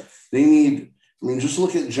need. Just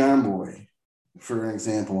look at John Boy, for an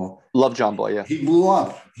example. Love John Boy, yeah. He blew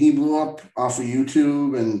up. He blew up off of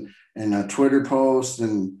YouTube and a Twitter post.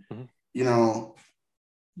 And,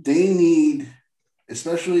 they need,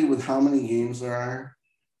 especially with how many games there are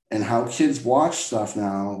and how kids watch stuff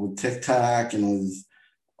now with TikTok and with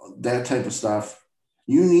that type of stuff,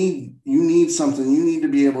 you need something. You need to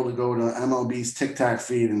be able to go to MLB's TikTok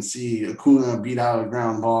feed and see Acuna beat out a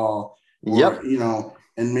ground ball. Or,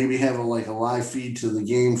 and maybe have a live feed to the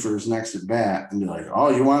game for his next at bat and be like, oh,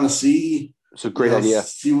 you want to see? It's a great idea.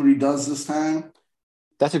 See what he does this time.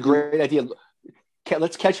 That's a great idea.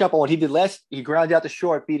 Let's catch up on what he did last. He grounded out the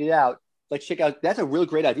short, beat it out. Let's check out. That's a real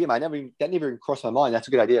great idea. That never even crossed my mind. That's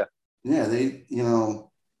a good idea. Yeah,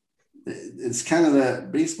 it's kind of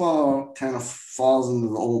that baseball kind of falls into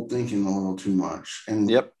the old thinking a little too much.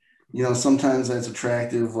 And, sometimes that's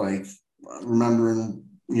attractive, remembering,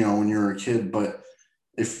 when you were a kid, but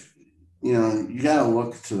if you got to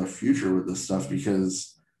look to the future with this stuff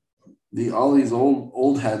because all these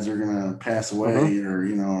old heads are gonna pass away or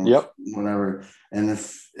whatever, and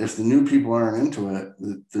if the new people aren't into it,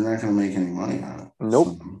 they're not gonna make any money on it.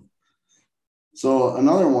 Nope. So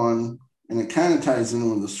another one, and it kind of ties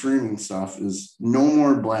in with the streaming stuff, is no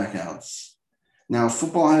more blackouts. Now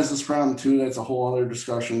football has this problem too. That's a whole other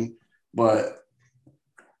discussion, but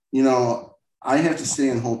I have to stay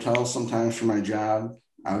in hotels sometimes for my job.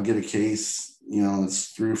 I'll get a case, it's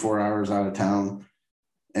 3 or 4 hours out of town.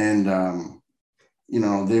 And,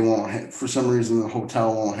 they won't for some reason, the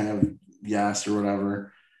hotel won't have Yes or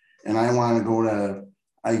whatever. And I want to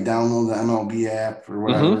I download the MLB app or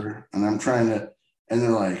whatever. And I'm trying to, and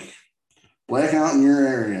they're like, blackout in your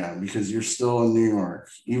area because you're still in New York,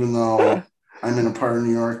 even though I'm in a part of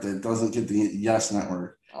New York that doesn't get the Yes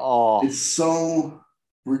network. Oh, it's so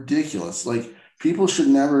ridiculous. People should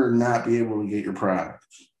never not be able to get your product,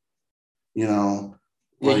 Yeah,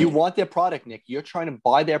 you want their product, Nick. You're trying to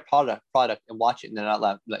buy their product and watch it, and they're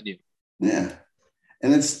not letting you. Yeah.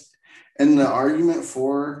 And the argument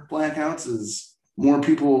for blackouts is more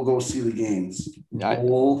people will go see the games.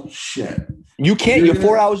 Bullshit. You can't. You're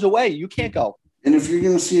 4 hours away. You can't go. And if you're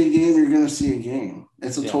going to see a game, you're going to see a game.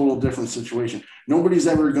 It's a total different situation. Nobody's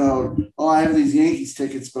ever gone, oh, I have these Yankees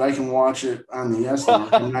tickets, but I can watch it on the Yes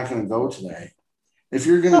Network. I'm not going to go today. If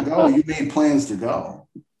you're going to go, you made plans to go.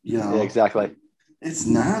 Yeah, exactly. It's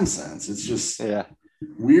nonsense. It's just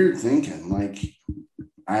weird thinking.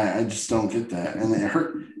 I just don't get that. And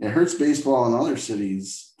it hurts baseball in other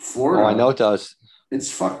cities. Florida. Oh, I know it does. It's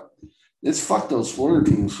fucked those Florida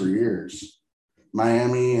teams for years.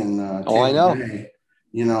 Miami and Tampa I know. Bay.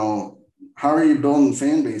 How are you building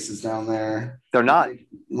fan bases down there? They're not.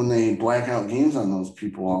 When they black out games on those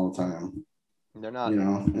people all the time. They're not.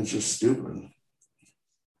 It's just stupid.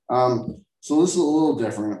 So this is a little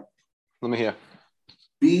different. Let me hear.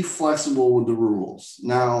 Be flexible with the rules.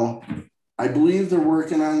 Now, I believe they're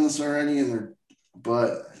working on this already,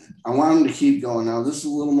 but I want them to keep going. Now, this is a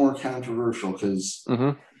little more controversial because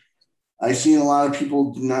I've seen a lot of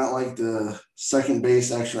people do not like the second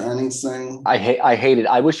base extra innings thing. I hate it.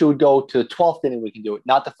 I wish it would go to the 12th inning. We can do it,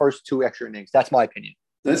 not the first 2 extra innings. That's my opinion.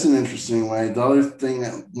 That's an interesting way. The other thing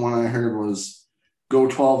one I heard was go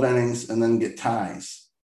 12 innings and then get ties.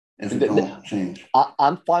 If it don't change,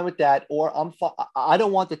 I'm fine with that. Or I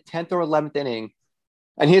don't want the 10th or 11th inning.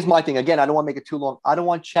 And here's my thing. Again, I don't want to make it too long. I don't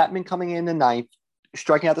want Chapman coming in the 9th,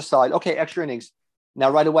 striking out the side. Okay, extra innings.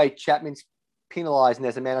 Now, right away, Chapman's penalized and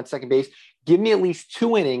there's a man on second base, give me at least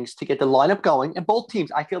 2 innings to get the lineup going. And both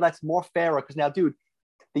teams, I feel that's more fairer because now, dude,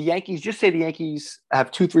 the Yankees, just say the Yankees have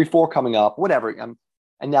 2, 3, 4 coming up, whatever.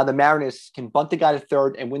 And now the Mariners can bunt the guy to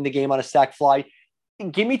third and win the game on a sac fly.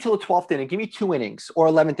 Give me till the 12th inning. Give me 2 innings or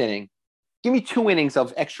 11th inning. Give me 2 innings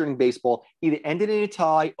of extra inning baseball. Either end it in a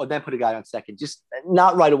tie or then put a guy on second. Just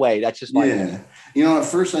not right away. That's just my opinion. At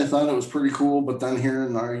first I thought it was pretty cool, but then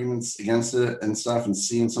hearing the arguments against it and stuff and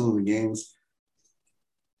seeing some of the games,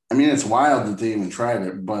 I mean, it's wild that they even tried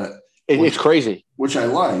it, but it's crazy. Which I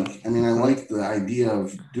like. I mean, I like the idea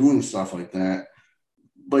of doing stuff like that.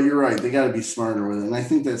 But you're right. They got to be smarter with it. And I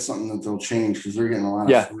think that's something that they'll change because they're getting a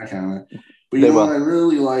lot of flack on it. But you know what I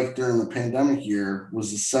really liked during the pandemic year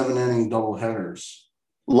was the 7-inning doubleheaders.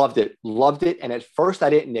 Loved it. And at first I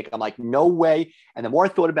didn't, Nick. I'm like, no way. And the more I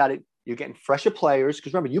thought about it, you're getting fresher players.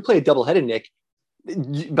 Because remember, you play a doubleheader, Nick.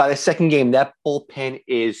 By the second game, that bullpen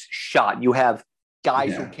is shot. You have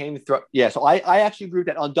guys who came through. Yeah, so I actually agree with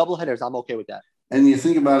that. On doubleheaders, I'm okay with that. And you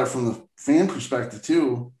think about it from the fan perspective,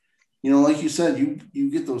 too. Like you said,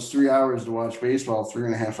 you get those 3 hours to watch baseball,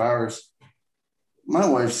 3.5 hours. My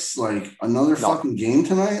wife's like, another fucking game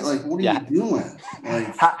tonight? Like, what are you doing?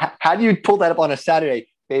 Like, how do you pull that up on a Saturday?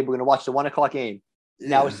 Babe, we're going to watch the 1 o'clock game.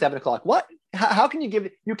 Now it's 7 o'clock. What? How can you give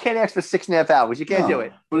it? You can't ask for 6.5 hours. You can't do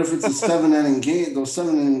it. But if it's a 7-inning game, those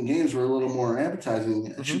 7-inning games were a little more appetizing.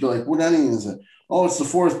 It should be like, what inning is it? Oh, it's the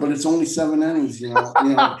 4th, but it's only 7 innings,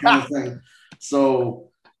 kind of thing.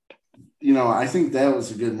 So, I think that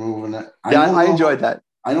was a good move. And I enjoyed that.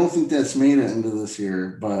 I don't think that's made it into this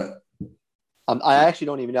year, but I actually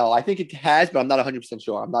don't even know. I think it has, but I'm not 100%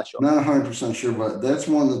 sure. I'm not sure. Not 100% sure, but that's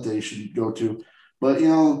one that they should go to. But,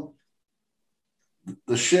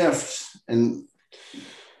 the shift, and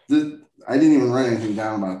I didn't even write anything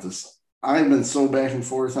down about this. I've been so back and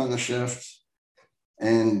forth on the shift.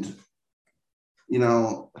 And,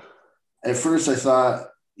 at first I thought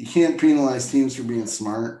you can't penalize teams for being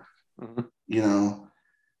smart,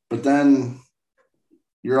 but then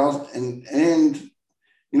you're all, and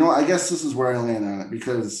I guess this is where I land on it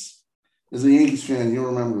because as a Yankees fan, you'll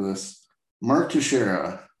remember this. Mark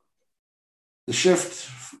Teixeira, the shift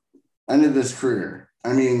ended his career.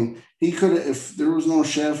 I mean, he could have, if there was no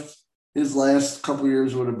shift, his last couple of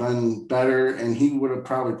years would have been better and he would have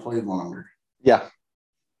probably played longer. Yeah.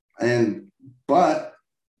 But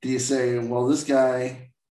do you say, well, this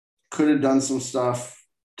guy could have done some stuff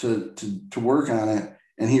to work on it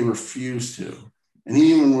and he refused to. And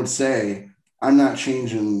he even would say, I'm not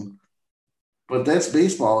changing, but that's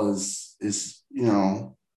baseball is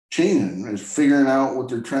changing, is figuring out what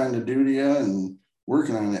they're trying to do to you and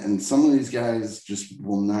working on it. And some of these guys just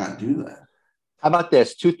will not do that. How about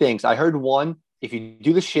this? 2 things. I heard one, if you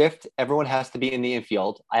do the shift, everyone has to be in the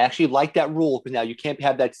infield. I actually like that rule because now you can't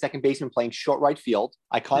have that second baseman playing short right field.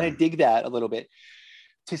 I kind of dig that a little bit.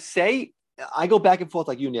 To say, I go back and forth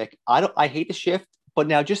like you, Nick. I hate the shift, but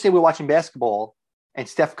now just say we're watching basketball and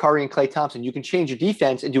Steph Curry and Klay Thompson, you can change your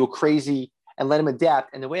defense and do a crazy and let them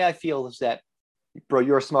adapt. And the way I feel is that, bro,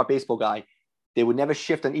 you're a smart baseball guy. They would never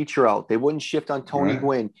shift on Ichiro. They wouldn't shift on Tony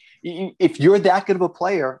Gwynn. If you're that good of a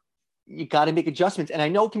player, you got to make adjustments. And I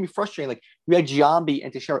know it can be frustrating. Like we had Giambi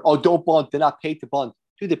and Teixeira. Oh, don't bunt. They're not paid to bunt.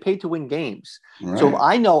 Dude, they're paid to win games. Right. So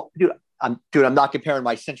I know, I'm not comparing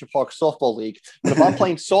my Central Park softball league. But if I'm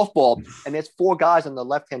playing softball and there's 4 guys on the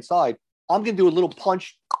left-hand side, I'm going to do a little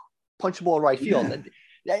punch the ball right field.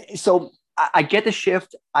 Yeah. So I get the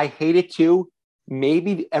shift. I hate it too.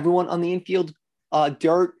 Maybe everyone on the infield,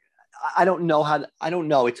 dirt. I don't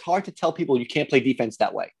know. It's hard to tell people you can't play defense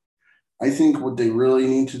that way. I think what they really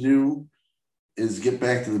need to do is get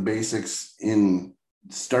back to the basics in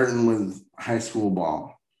starting with high school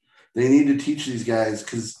ball. They need to teach these guys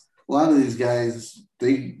because a lot of these guys,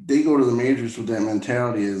 they go to the majors with that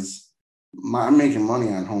mentality is, I'm making money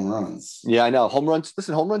on home runs. Yeah, I know. Home runs.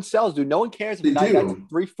 Listen, home run sells, dude. No one cares if a guy got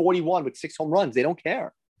 341 with 6 home runs. They don't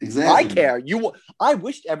care. Exactly. I care. I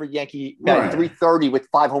wished every Yankee got 330 with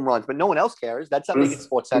 5 home runs, but no one else cares. That's not making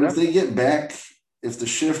Sports Center. If they get back, if the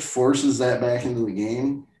shift forces that back into the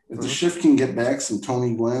game, if the shift can get back some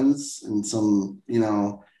Tony Gwynn's and some,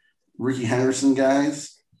 Ricky Henderson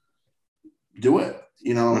guys, do it.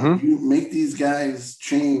 You make these guys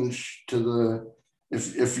change to the.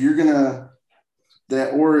 If you're gonna,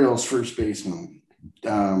 that Orioles first baseman,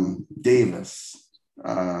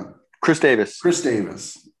 Chris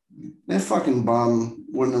Davis, that fucking bum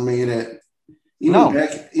wouldn't have made it. Even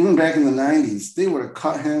back in the 90s, they would have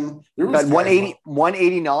cut him. There was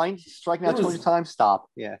 189, striking out 200 times. Stop.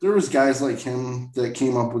 Yeah. There was guys like him that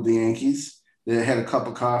came up with the Yankees that had a cup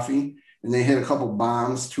of coffee and they hit a couple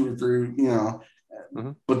bombs, 2 or 3,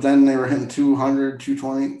 but then they were hitting 200,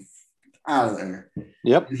 220 out of there.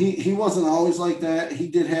 Yep. He wasn't always like that. He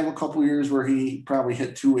did have a couple years where he probably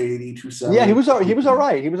hit 280, 270. Yeah, he was all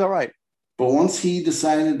right. He was all right. But once he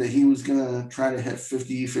decided that he was going to try to hit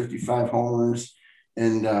 50, 55 homers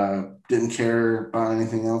and didn't care about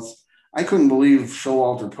anything else, I couldn't believe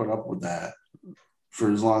Showalter put up with that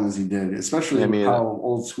for as long as he did, especially with how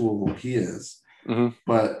old school he is.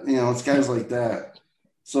 But, it's guys like that.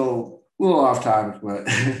 So a little off topic, but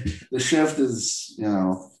the shift is,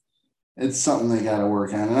 it's something they got to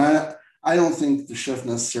work on. And I don't think the shift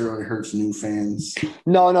necessarily hurts new fans.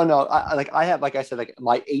 No. I have, like I said, like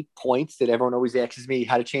my 8 points that everyone always asks me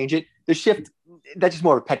how to change it. The shift, that's just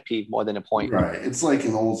more of a pet peeve more than a point. Right. It's like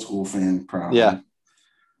an old school fan problem. Yeah.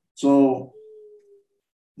 So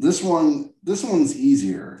this one's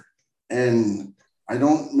easier. And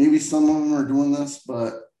maybe some of them are doing this,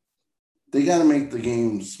 but they got to make the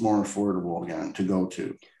games more affordable again to go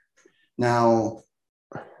to. Now,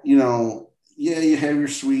 you have your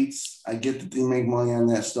suites. I get that they make money on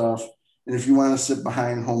that stuff. And if you want to sit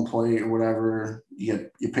behind home plate or whatever, you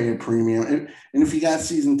pay a premium. And if you got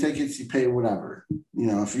season tickets, you pay whatever.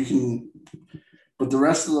 If you can. But the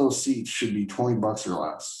rest of those seats should be $20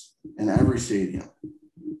 or less in every stadium.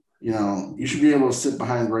 You should be able to sit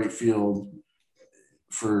behind right field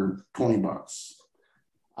for $20.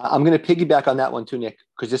 I'm going to piggyback on that one too, Nick,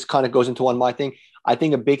 because this kind of goes into one of my thing. I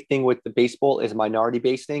think a big thing with the baseball is a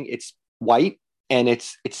minority-based thing. It's white and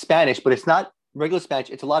it's Spanish, but it's not regular Spanish.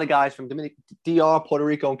 It's a lot of guys from DR, Puerto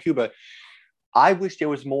Rico, and Cuba. I wish there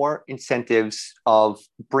was more incentives of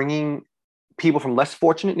bringing people from less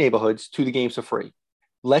fortunate neighborhoods to the games for free.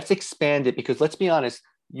 Let's expand it because let's be honest,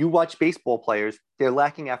 you watch baseball players, they're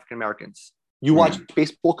lacking African Americans. You watch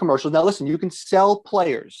baseball commercials. Now, listen, you can sell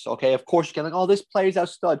players. Okay. Of course, you can this player's our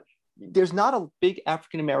stud. There's not a big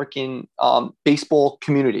African-American baseball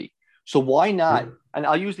community. So why not? And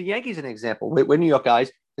I'll use the Yankees as an example. We're New York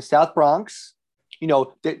guys, the South Bronx, and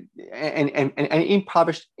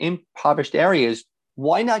impoverished areas.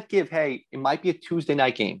 Why not give, hey, it might be a Tuesday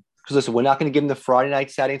night game. Because listen, we're not going to give them the Friday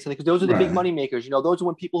night, Saturday, and Sunday, because those are the big money makers. Those are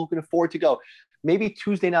when people who can afford to go. Maybe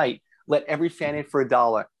Tuesday night, let every fan in for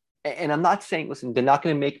 $1. And I'm not saying, listen, they're not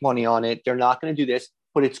going to make money on it. They're not going to do this,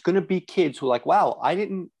 but it's going to be kids who are like, wow, I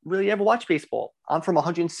didn't really ever watch baseball. I'm from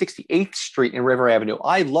 168th Street in River Avenue.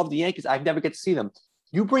 I love the Yankees. I've never get to see them.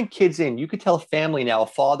 You bring kids in. You could tell a family now, a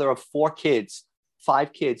father of 4 kids,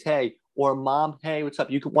 5 kids, hey, or a mom, hey, what's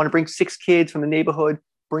up? You could want to bring 6 kids from the neighborhood,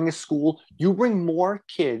 bring a school. You bring more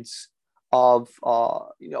kids of,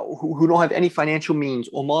 who don't have any financial means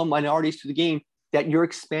or more minorities to the game, that you're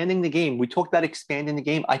expanding the game. We talked about expanding the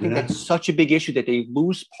game. I think that's such a big issue that they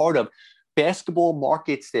lose part of. Basketball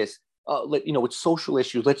markets this, with social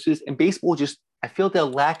issues. And baseball I feel they're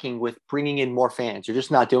lacking with bringing in more fans. You're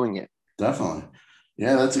just not doing it. Definitely.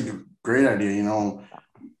 Yeah, that's a great idea.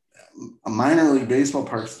 Minor league baseball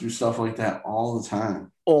parks do stuff like that all the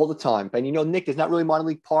time. All the time. And Nick, there's not really minor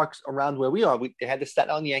league parks around where we are. They had the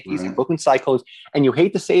Staten Island Yankees and Brooklyn Cyclones. And you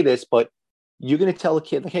hate to say this, but you're going to tell a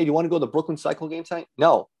kid, like, hey, do you want to go to the Brooklyn Cyclone game tonight?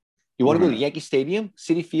 No. You want to go to Yankee Stadium,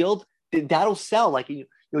 Citi Field? That'll sell. Like, you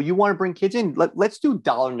want to bring kids in. Let's do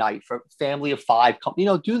 $1 night for a family of 5.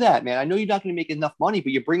 Do that, man. I know you're not going to make enough money,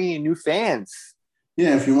 but you're bringing in new fans.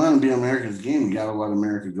 Yeah, if you want to be America's game, you got to let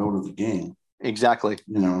America go to the game. Exactly.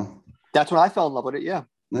 That's when I fell in love with it. Yeah.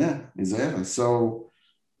 Yeah, exactly. So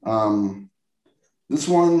this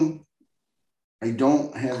one, I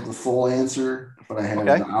don't have the full answer, but I have an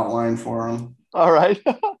outline for them. All right.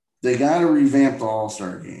 They got to revamp the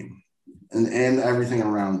All-Star game and everything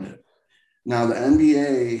around it. Now, the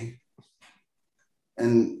NBA,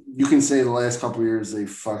 and you can say the last couple of years they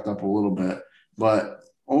fucked up a little bit, but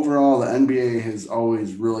overall, the NBA has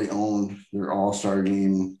always really owned their All-Star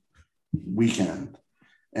game weekend.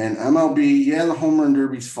 And MLB, the home run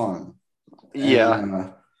derby's fun. Yeah.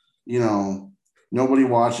 And, nobody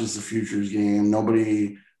watches the Futures game.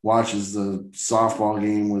 Nobody watches the softball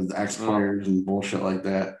game with X players and bullshit like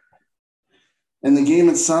that. And the game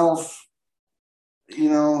itself,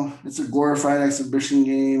 it's a glorified exhibition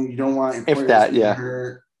game. You don't want your players to get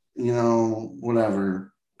hurt,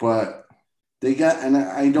 whatever. But and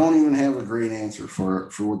I don't even have a great answer for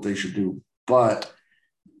what they should do. But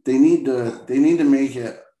they need to make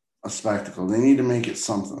it a spectacle. They need to make it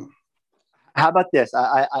something. How about this?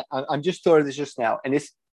 I'm just thought of this just now, and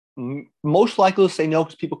it's most likely to say no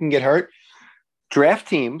because people can get hurt. Draft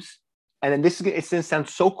teams, and then it's going to sound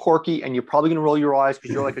so quirky, and you're probably going to roll your eyes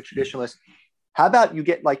because you're like a traditionalist. How about you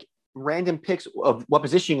get like random picks of what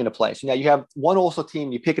position you're going to play? So now you have one All-Star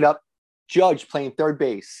team, you pick it up, Judge playing third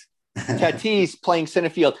base, Tatis playing center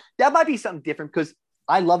field. That might be something different because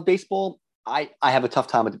I love baseball. I have a tough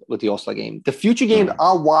time with the All-Star game. The future games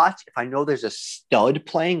I'll watch if I know there's a stud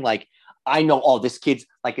playing. Like I know, this kid's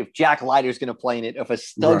like if Jack Leiter's going to play in it, if a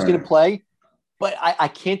stud's going to play. But I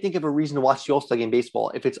can't think of a reason to watch the All-Star game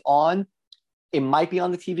baseball. If it's on, it might be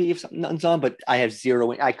on the TV if nothing's on, but I have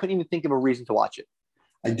zero. I couldn't even think of a reason to watch it.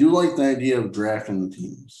 I do like the idea of drafting the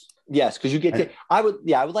teams. Yes, because you get to. I would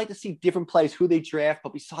like to see different players who they draft.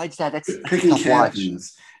 But besides that, that's picking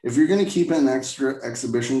captains. If you're going to keep an extra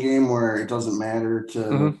exhibition game where it doesn't matter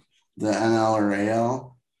to the NL or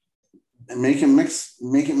AL, make it mixed.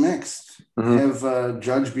 Have a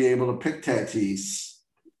judge be able to pick Tatis,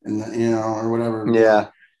 and or whatever. Yeah.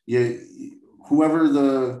 Whoever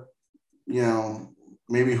the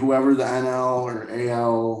maybe whoever the NL or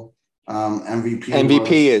AL MVP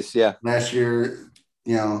is last year.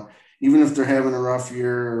 Even if they're having a rough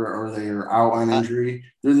year or they're out on injury,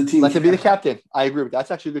 they're the team. Let them be the captain. I agree with that. That's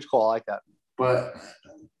actually a good call. I like that. But,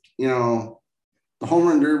 the home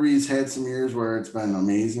run derby's had some years where it's been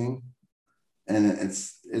amazing. And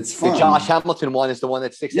it's fun. The Josh Hamilton one is the one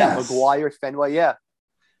that sticks out. McGuire, Fenway, yeah.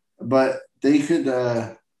 But they could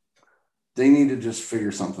they need to just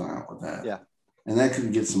figure something out with that. Yeah. And that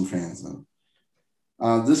could get some fans in.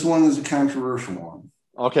 This one is a controversial one.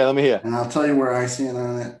 Okay, let me hear. And I'll tell you where I stand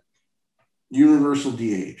on it. Universal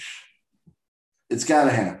DH. It's got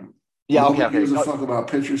to happen. Yeah, Nobody okay. gives a fuck about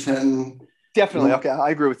pitchers hitting. Definitely. Okay, I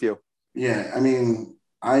agree with you. Yeah, I mean,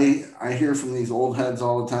 I hear from these old heads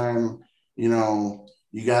all the time, you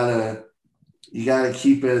gotta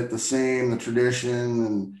keep it the same, the tradition,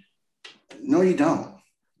 and no, you don't.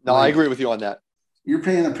 No, I agree with you on that. You're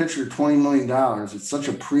paying a pitcher $20 million. It's such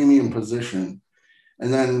a premium position.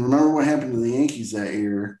 And then remember what happened to the Yankees that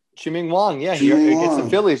year. Chiming Wong, yeah, against the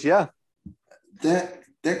Phillies, yeah.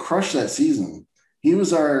 That crushed that season. He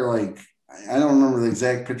was our, I don't remember the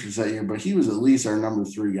exact pitchers that year, but he was at least our number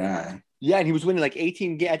 3 guy. Yeah, and he was winning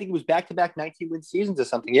 18 games. I think it was back-to-back 19-win seasons or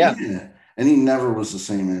something, yeah. And he never was the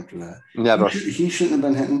same after that. Never. He shouldn't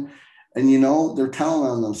have been hitting. And, they're telling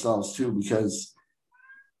on themselves, too, because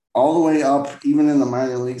all the way up, even in the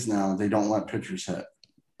minor leagues now, they don't let pitchers hit.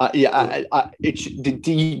 It's the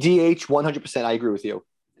DH 100%. I agree with you.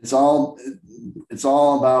 It's all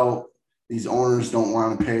about these owners don't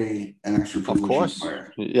want to pay an extra position. Of course.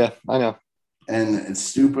 Player. Yeah, I know. And it's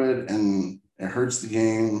stupid and it hurts the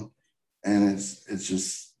game. And it's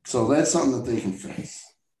just so that's something that they can fix.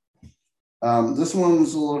 This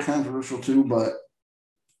one's a little controversial too,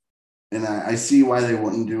 and I see why they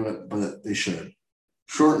wouldn't do it, but they should.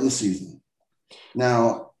 Shorten the season.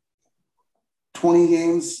 Now, 20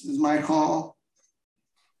 games is my call.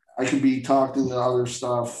 I could be talked into other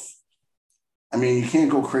stuff. I mean, you can't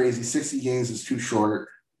go crazy. 60 games is too short.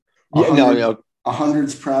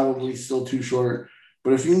 100's probably still too short.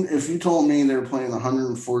 But if you told me they were playing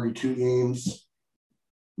 142 games,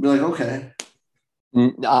 I'd be like, okay.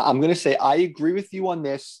 I'm going to say I agree with you on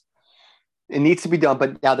this. It needs to be done.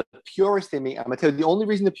 But now the purist in me, I'm going to tell you the only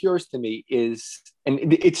reason the purist in me is, and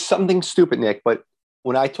it's something stupid, Nick, but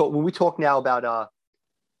when we talk now about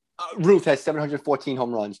Ruth has 714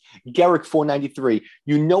 home runs, Garrick 493.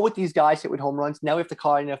 You know what these guys hit with home runs. Now we have to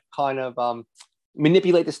kind of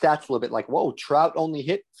manipulate the stats a little bit. Like, whoa, Trout only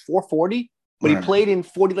hit 440, but he played in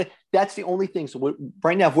 40. That's the only thing. So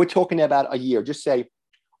right now, if we're talking about a year, just say,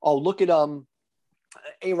 oh, look at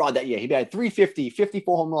A-Rod that year. He batted 350,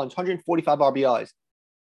 54 home runs, 145 RBIs.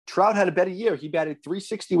 Trout had a better year. He batted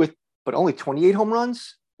 360 but only 28 home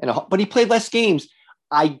runs, but he played less games.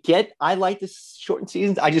 I like the shortened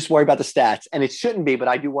seasons. I just worry about the stats, and it shouldn't be, but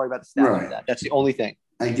I do worry about the stats. Like that. That's the only thing.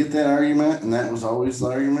 I get that argument, and that was always the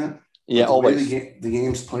argument. Yeah, always. The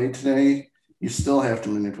games played today, you still have to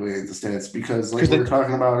manipulate the stats because, like we were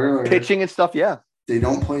talking about earlier, pitching and stuff. Yeah, they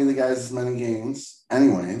don't play the guys as many games,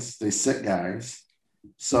 anyways. They sit guys,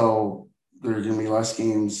 so there's going to be less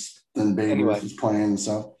games than Babe Ruth is playing and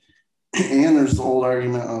stuff. And there's the old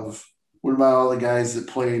argument of what about all the guys that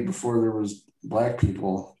played before there was Black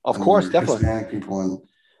people, of course, definitely Hispanic people, and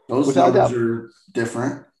those numbers are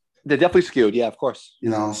different. They're definitely skewed, yeah, of course.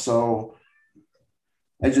 So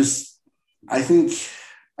I think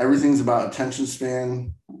everything's about attention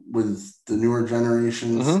span with the newer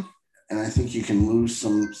generations, and I think you can lose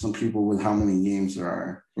some people with how many games there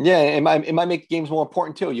are. Yeah, it might make games more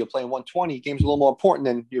important too. You're playing 120 games a little more important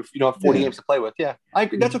than you don't have 40 games to play with. Yeah, I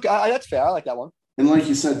agree. That's okay. That's fair. I like that one. And like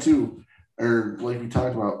you said too, or like we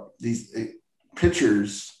talked about, these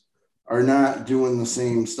pitchers are not doing the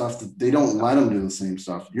same stuff. They don't let them do the same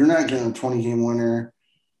stuff. You're not getting a 20-game winner.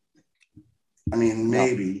 I mean,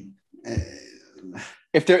 maybe.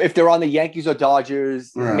 If they're on the Yankees or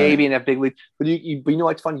Dodgers, maybe in a big league. But you know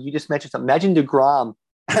what's funny? You just mentioned something. Imagine DeGrom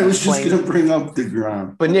I was just going to bring up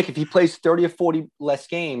DeGrom. But Nick, if he plays 30 or 40 less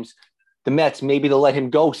games, the Mets, maybe they'll let him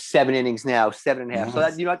go 7 innings now, 7.5. Yes. So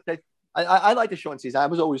that I like the short season.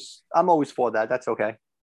 I'm always for that. That's okay.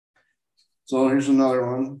 So here's another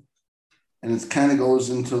one, and it kind of goes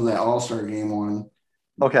into the All-Star Game one.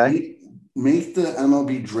 Okay. Make the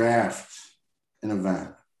MLB draft an event.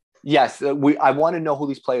 Yes, I want to know who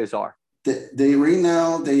these players are. They right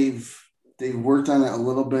now they've worked on it a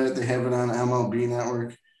little bit. They have it on MLB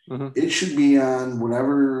Network. Mm-hmm. It should be on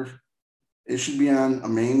whatever. It should be on a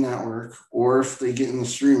main network, or if they get in the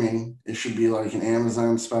streaming, it should be like an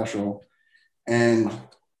Amazon special, and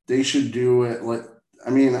they should do it like. I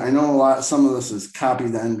mean, I know some of this is copy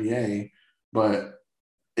the NBA, but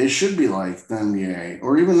it should be like the NBA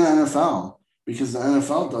or even the NFL, because the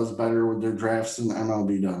NFL does better with their drafts than the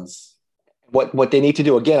MLB does. What they need to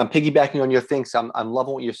do, again, I'm piggybacking on your thing, so I'm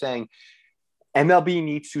loving what you're saying. MLB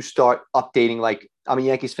needs to start updating. Like, I'm a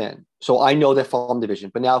Yankees fan, so I know their farm division.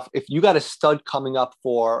 But now, if you got a stud coming up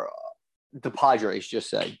for the Padres, just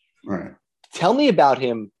say, right, tell me about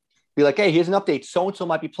him. Be like, hey, here's an update. So-and-so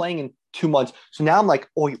might be playing in 2 months. So now I'm like,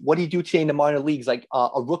 oh, what do you do today in the minor leagues? Like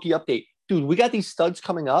a rookie update. Dude, we got these studs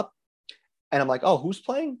coming up. And I'm like, oh, who's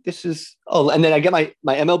playing? And then I get my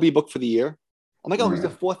MLB book for the year. I'm like, oh, he's the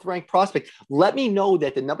 4th ranked prospect. Let me know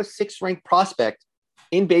that the number 6 ranked prospect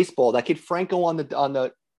in baseball, that kid Franco on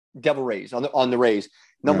the Devil Rays, on the Rays,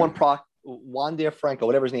 number one Wander Franco,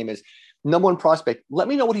 whatever his name is, number 1 prospect. Let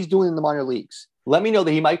me know what he's doing in the minor leagues. Let me know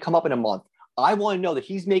that he might come up in a month. I want to know that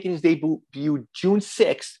he's making his debut June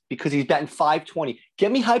 6th because he's batting .520.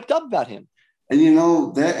 Get me hyped up about him. And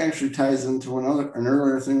that actually ties into an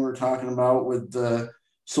earlier thing we were talking about with the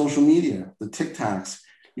social media, the TikToks.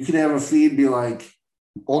 You could have a feed be like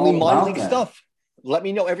only minor league stuff. Let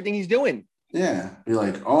me know everything he's doing. Yeah, be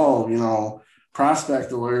like,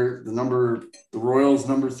 prospect alert. The Royals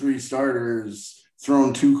number 3 starters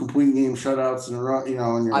thrown 2 complete game shutouts in a row.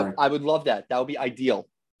 And you're I would love that. That would be ideal.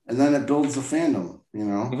 And then it builds a fandom.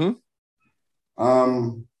 Mm-hmm.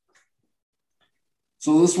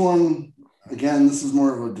 So this one, again, this is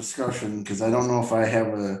more of a discussion because I don't know if I have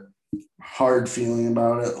a hard feeling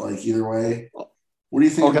about it, like either way. What do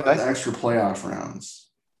you think about the extra playoff rounds?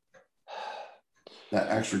 That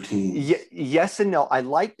extra team? Yes and no. I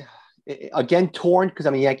like, again, torn because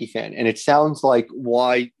I'm a Yankee fan, and it sounds like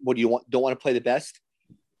what do you want? Don't want to play the best?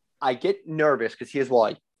 I get nervous because here's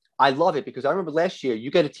why. I love it because I remember last year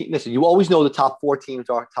you got a team. Listen, you always know the top 4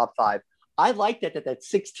 teams are top 5. I like that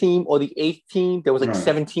 6th team or the 8th team. There was like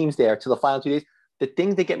 7 teams there to the final 2 days. The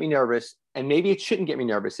things that get me nervous, and maybe it shouldn't get me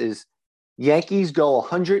nervous, is Yankees go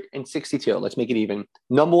 162. Let's make it even.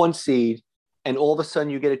 Number 1 seed, and all of a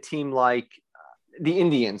sudden you get a team like the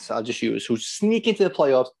Indians. I'll just use who sneak into the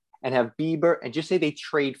playoffs and have Bieber, and just say they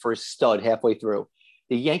trade for a stud halfway through.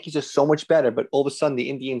 The Yankees are so much better, but all of a sudden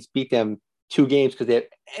the Indians beat them 2 games because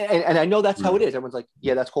and I know that's how it is. Everyone's like,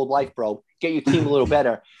 yeah, that's called life, bro. Get your team a little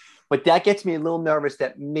better. But that gets me a little nervous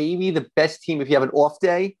that maybe the best team, if you have an off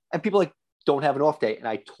day, and people don't have an off day, and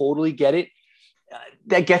I totally get it.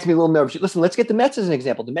 That gets me a little nervous. Listen, let's get the Mets as an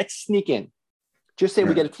example. The Mets sneak in. Just say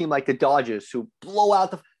we get a team like the Dodgers who blow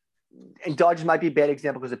out and Dodgers might be a bad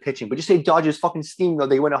example because of pitching, but just say Dodgers fucking steamroll.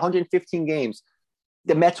 They win 115 games.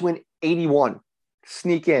 The Mets win 81.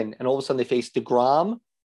 Sneak in, and all of a sudden they face DeGrom.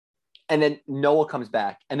 And then Noah comes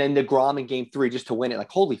back, and then DeGrom in game 3 just to win it. Like,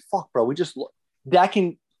 holy fuck, bro.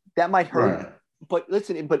 That might hurt. Right. But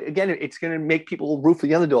listen, but again, it's going to make people root for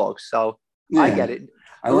the underdogs. So I get it.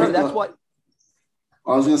 I was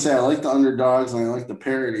going to say, I like the underdogs and I like the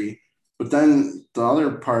parity. But then the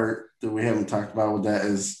other part that we haven't talked about with that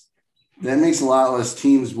is that makes a lot less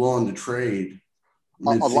teams willing to trade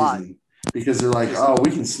mid-season. A lot. Because they're like, oh,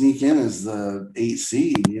 we can sneak in as the 8th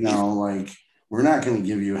seed, like we're not going to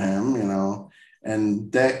give you him,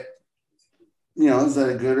 and that, is that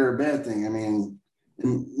a good or a bad thing? I mean, it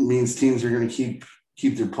means teams are going to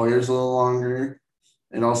keep their players a little longer.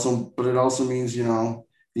 But it also means, the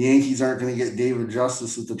Yankees aren't going to get David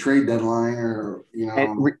Justice at the trade deadline or.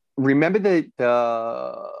 Remember the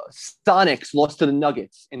Sonics lost to the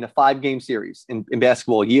Nuggets in the 5-game series in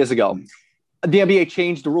basketball years ago. The NBA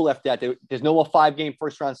changed the rule after that. There's no more 5-game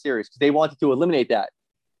first-round series because they wanted to eliminate that.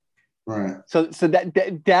 Right. So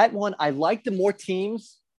that one, I like the more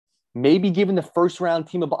teams, maybe giving the first-round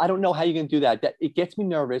team I don't know how you're going to do that. That it gets me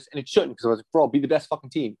nervous, and it shouldn't because I was like, bro, be the best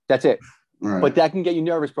fucking team. That's it. Right. But that can get you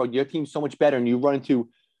nervous, bro. Your team's so much better, and you run into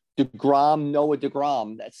Noah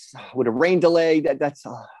DeGrom. That's with a rain delay. That's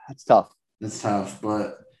tough. It's tough,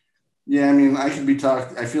 but yeah, I mean, I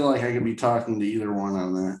feel like I could be talking to either one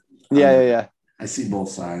on that. Yeah. I see both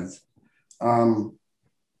sides.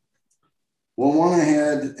 What Well, one I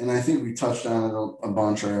had, and I think we touched on it a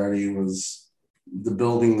bunch already, was the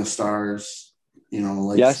building the stars.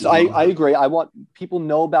 Yes, I agree. I want people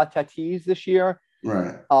know about Tatis this year.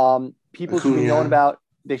 Right. People should be known about.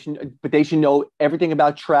 They should know everything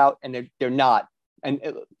about Trout, and they're not. And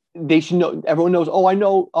they should know. Everyone knows. Oh, I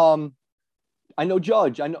know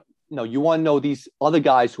Judge. I know. No, you want to know these other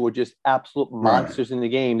guys who are just absolute monsters in the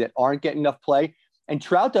game that aren't getting enough play. And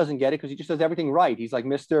Trout doesn't get it because he just does everything right. He's like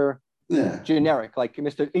Mr. Generic,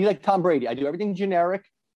 he's like Tom Brady. I do everything generic.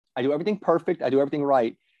 I do everything perfect. I do everything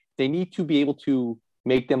right. They need to be able to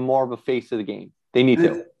make them more of a face of the game. They need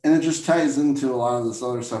to. And it just ties into a lot of this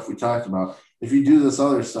other stuff we talked about. If you do this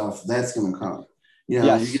other stuff, that's going to come. You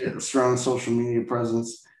get a strong social media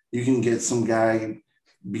presence. You can get some guy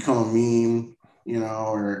become a meme,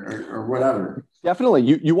 or whatever.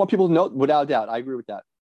 Definitely. You want people to know, without a doubt. I agree with that.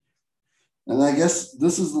 And I guess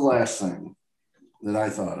this is the last thing that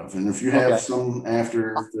I thought of. And if you have some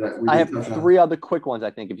after that, I have three other quick ones,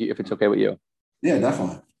 I think, if it's okay with you. Yeah,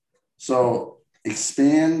 definitely. So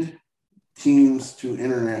expand teams to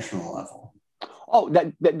international level. Oh,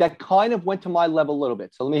 that kind of went to my level a little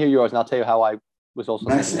bit. So let me hear yours, and I'll tell you how I was also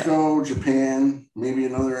Mexico, Japan, maybe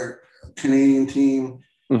another Canadian team.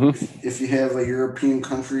 Mm-hmm. If you have a European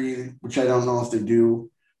country, which I don't know if they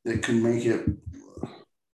do, that could make it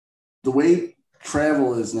the way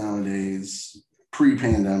travel is nowadays,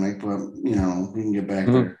 pre-pandemic, but we can get back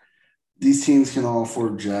there. These teams can all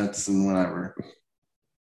afford jets and whatever.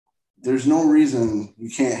 There's no reason you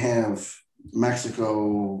can't have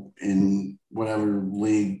Mexico in whatever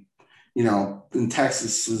league, in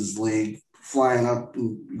Texas's league, flying up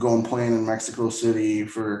and going playing in Mexico City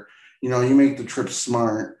for, you make the trip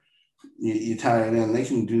smart, you tie it in. They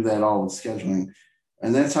can do that all with scheduling.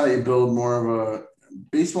 And that's how you build more of a –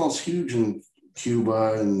 baseball's huge in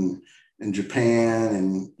Cuba and Japan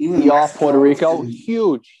and even Puerto Rico,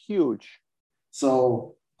 huge.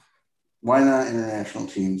 So why not international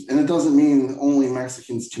teams? And it doesn't mean only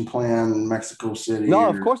Mexicans can play on Mexico City. No,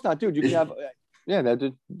 of course not, dude. You can have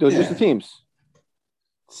those just the teams.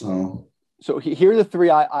 So here are the three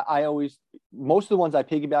I always – most of the ones I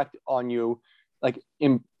piggybacked on you. Like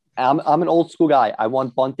I'm an old school guy. I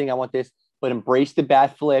want bunting. I want this. But embrace the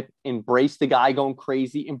bat flip. Embrace the guy going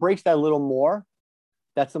crazy. Embrace that a little more.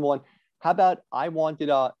 That's number one. How about I wanted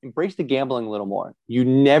embrace the gambling a little more. You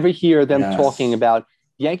never hear them talking about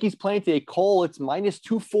Yankees playing today. Cole, it's minus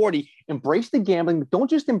 240. Embrace the gambling. Don't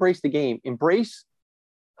just embrace the game. Embrace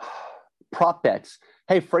prop bets.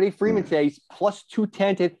 Hey, Freddie Freeman today is plus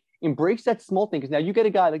 210. Embrace that small thing. Because now you get a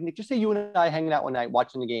guy like Nick. Just say you and I hanging out one night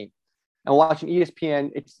watching the game. And we're watching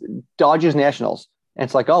ESPN. It's Dodgers Nationals. And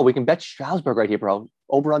it's like, oh, we can bet Strasburg right here, bro.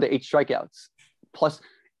 Over under 8 strikeouts. Plus,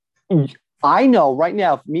 I know right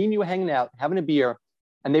now, if me and you are hanging out, having a beer,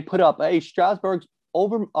 and they put up, hey, Strasburg's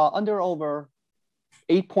under 8.5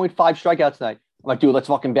 strikeouts tonight. I'm like, dude, let's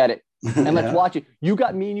fucking bet it. And let's watch it. You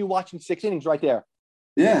got me and you watching 6 innings right there.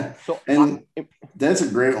 Yeah. So that's a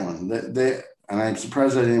great one. And I'm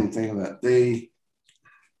surprised I didn't even think of that.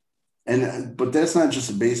 But that's not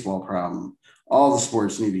just a baseball problem. All the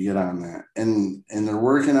sports need to get on that. And they're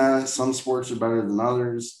working on it. Some sports are better than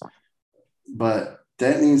others. But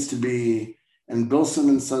that needs to be, and Bill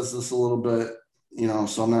Simmons says this a little bit,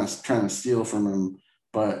 so I'm not trying to steal from him,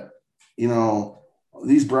 but,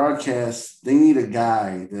 these broadcasts, they need a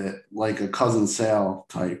guy that, like a Cousin Sal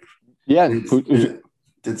type. Yeah.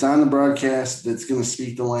 That's on the broadcast, that's going to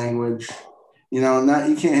speak the language. You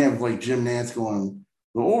can't have like Jim Nantz going,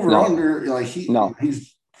 the over-under, he's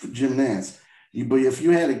Jim Nantz. But if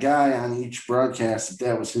you had a guy on each broadcast,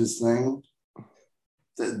 that was his thing,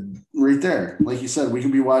 right there, like you said, we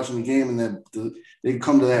could be watching the game and they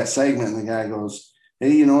come to that segment and the guy goes,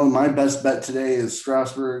 hey, my best bet today is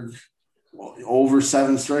Strasburg over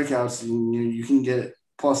 7 strikeouts, and you can get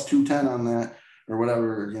plus 210 on that or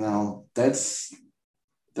whatever. That's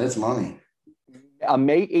money. A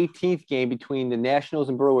May 18th game between the Nationals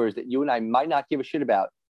and Brewers that you and I might not give a shit about,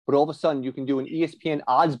 but all of a sudden you can do an ESPN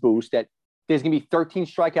odds boost that there's going to be 13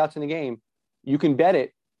 strikeouts in the game. You can bet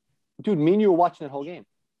it. Dude, me and you were watching that whole game.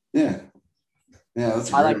 Yeah, that's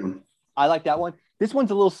a great one. I like that one. This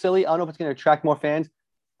one's a little silly. I don't know if it's going to attract more fans.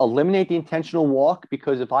 Eliminate the intentional walk,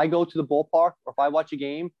 because if I go to the ballpark or if I watch a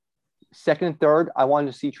game, second and third, I want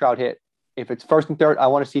to see Trout hit. If it's first and third, I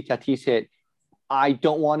want to see Tatis hit. I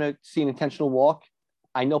don't want to see an intentional walk.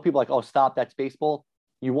 I know people are like, oh, stop, that's baseball.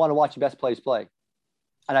 You want to watch your best players play.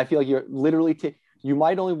 And I feel like you're literally you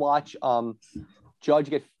might only watch Judge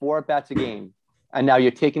get 4 at-bats a game, and now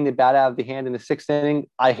you're taking the bat out of the hand in the 6th inning.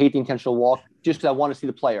 I hate the intentional walk just because I want to see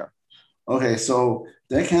the player. Okay, so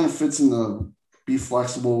that kind of fits in be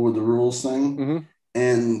flexible with the rules thing. Mm-hmm.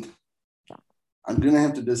 And I'm going to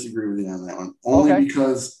have to disagree with you on that one. Only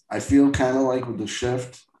because I feel kind of like with the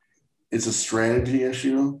shift, it's a strategy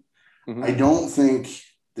issue. Mm-hmm. I don't think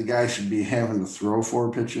the guy should be having to throw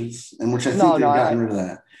 4 pitches, and which I think they've gotten rid of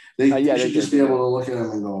that. They should just be able to look at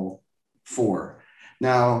him and go 4.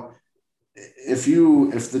 Now, if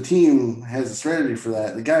the team has a strategy for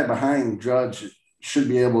that, the guy behind Judge should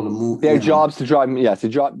be able to move. Their jobs to drive. Yes,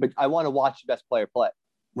 but I want to watch the best player play.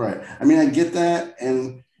 Right. I mean, I get that,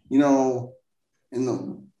 and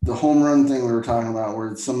in the home run thing we were talking about,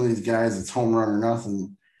 where some of these guys, it's home run or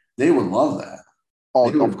nothing, they would love that.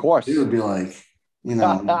 Oh, of course. They would be like, you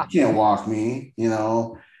can't walk me,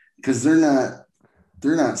 because they're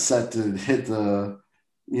not set to hit the,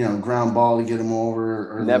 ground ball to get them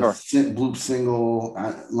over, or never the bloop single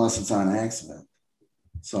unless it's on accident.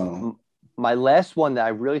 So my last one that I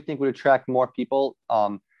really think would attract more people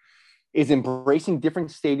is embracing different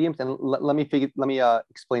stadiums. And let me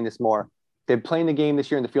explain this more. They're playing the game this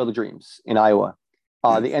year in the Field of Dreams in Iowa.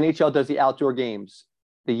 The NHL does the outdoor games.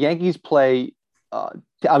 The Yankees play.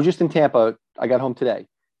 I was just in Tampa. I got home today.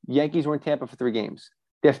 Yankees were in Tampa for 3 games.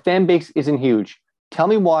 Their fan base isn't huge. Tell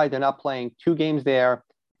me why they're not playing 2 games there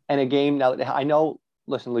and a game. Now, I know,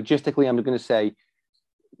 listen, logistically, I'm going to say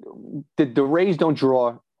the Rays don't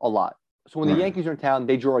draw a lot. So when the Yankees are in town,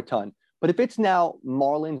 they draw a ton. But if it's now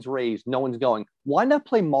Marlins Rays, no one's going. Why not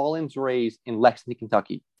play Marlins Rays in Lexington,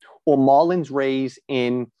 Kentucky, or Marlins Rays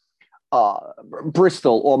in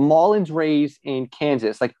Bristol, or Marlins Rays in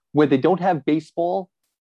Kansas, like where they don't have baseball?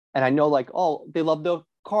 And I know, like, oh, they love the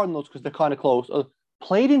Cardinals because they're kind of close.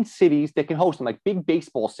 Played in cities that can host them, like big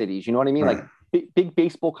baseball cities. You know what I mean? Right. Like big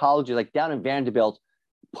baseball colleges, like down in Vanderbilt.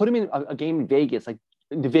 Put them in a game in Vegas, like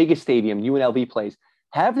the Vegas Stadium, UNLV plays.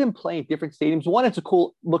 Have them play in different stadiums. One, it's a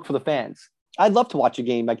cool look for the fans. I'd love to watch a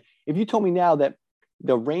game. Like if you told me now that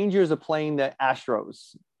the Rangers are playing the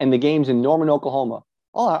Astros and the game's in Norman, Oklahoma.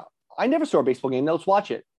 Oh, I never saw a baseball game. Let's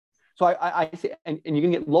watch it. So I say, and you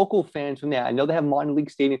can get local fans from there. I know they have minor league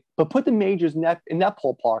stadium, but put the majors in that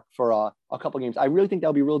ballpark for a couple of games. I really think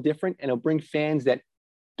that'll be real different, and it'll bring fans that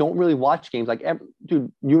don't really watch games. Like,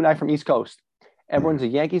 dude, you and I from East Coast, everyone's a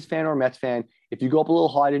Yankees fan or a Mets fan. If you go up a little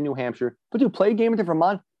higher to New Hampshire, but dude, play a game into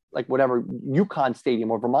Vermont, like whatever, Yukon Stadium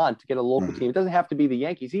or Vermont to get a local team. It doesn't have to be the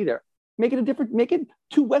Yankees either. Make it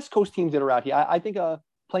 2 West Coast teams that are out here. I think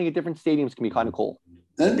playing at different stadiums can be kind of cool.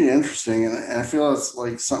 That'd be interesting, and I feel it's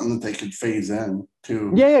like something that they could phase in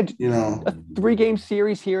too. Yeah, a 3-game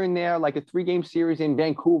series here and there, like a 3-game series in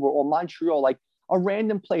Vancouver or Montreal, like a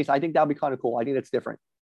random place. I think that'd be kind of cool. I think that's different.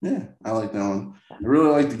 Yeah, I like that one. I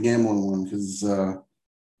really like the gambling one because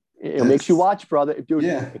it makes you watch, brother. Dude,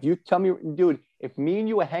 yeah. If you tell me, dude, if me and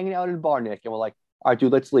you were hanging out in a bar, Nick, and we're like, all right,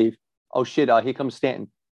 dude, let's leave. Oh shit, here comes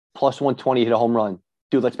Stanton, plus 120, hit a home run.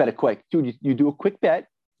 Dude, let's bet it quick. Dude, you do a quick bet.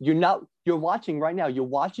 You're watching right now. You're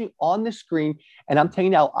watching on the screen. And I'm telling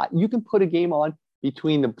you now, you can put a game on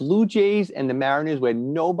between the Blue Jays and the Mariners where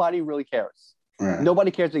nobody really cares. Right.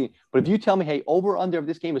 Nobody cares. But if you tell me, hey, over under of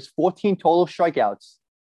this game is 14 total strikeouts,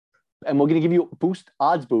 and we're going to give you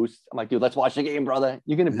odds boost. I'm like, dude, let's watch the game, brother.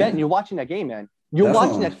 You're going to bet and you're watching that game, man. You're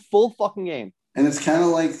watching that full fucking game. And it's kind of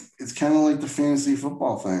like the fantasy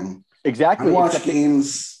football thing. Exactly.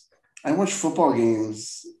 I watch football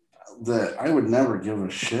games that I would never give a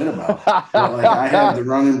shit about. But like I have the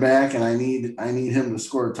running back and I need him to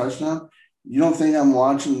score a touchdown. You don't think I'm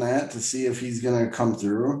watching that to see if he's gonna come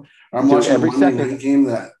through? Or I'm watching every Monday night game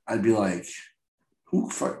that I'd be like, who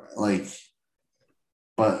like,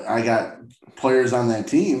 but I got players on that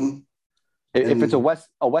team. If it's a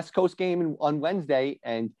West Coast game on Wednesday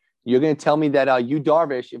and you're gonna tell me that Yu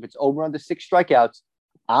Darvish, if it's over under 6 strikeouts,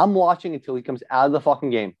 I'm watching until he comes out of the fucking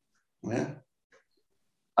game. Yeah.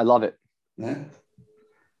 I love it. Yeah.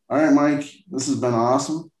 All right, Mike. This has been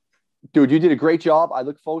awesome. Dude, you did a great job. I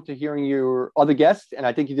look forward to hearing your other guests. And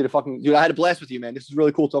I think you did dude, I had a blast with you, man. This is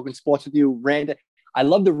really cool talking sports with you. Random. I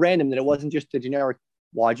love the random that it wasn't just the generic.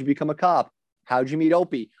 Why'd you become a cop? How'd you meet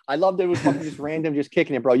Opie? I love that it was fucking just random, just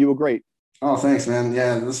kicking it, bro. You were great. Oh, thanks, man.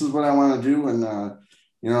 Yeah, this is what I want to do. And,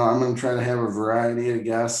 I'm going to try to have a variety of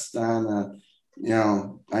guests on,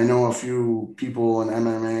 I know a few people in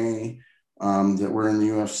MMA that were in the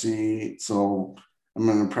UFC. So I'm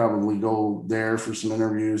going to probably go there for some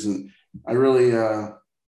interviews. And I really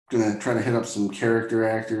going to try to hit up some character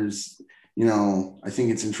actors. I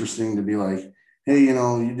think it's interesting to be like, hey,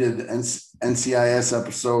 you did NCIS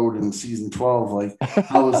episode in season 12. Like,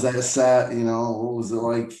 how was that set? What was it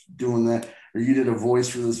like doing that? Or you did a voice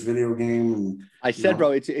for this video game. And I said,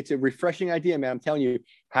 bro, it's a refreshing idea, man. I'm telling you,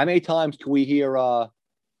 how many times can we hear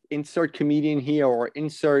insert comedian here or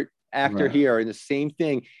insert actor Right. here, and the same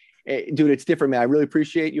thing. Dude, it's different, man. I really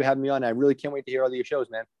appreciate you having me on. I really can't wait to hear all of your shows,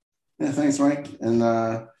 man. Yeah, thanks, Mike. And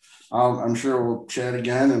I'm sure we'll chat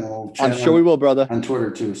again, and we'll chat I'm sure we will, brother. on Twitter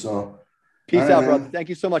too. So Peace all right, out, man. brother. Thank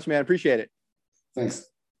you so much, man. Appreciate it. Thanks.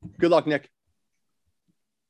 Good luck, Nick.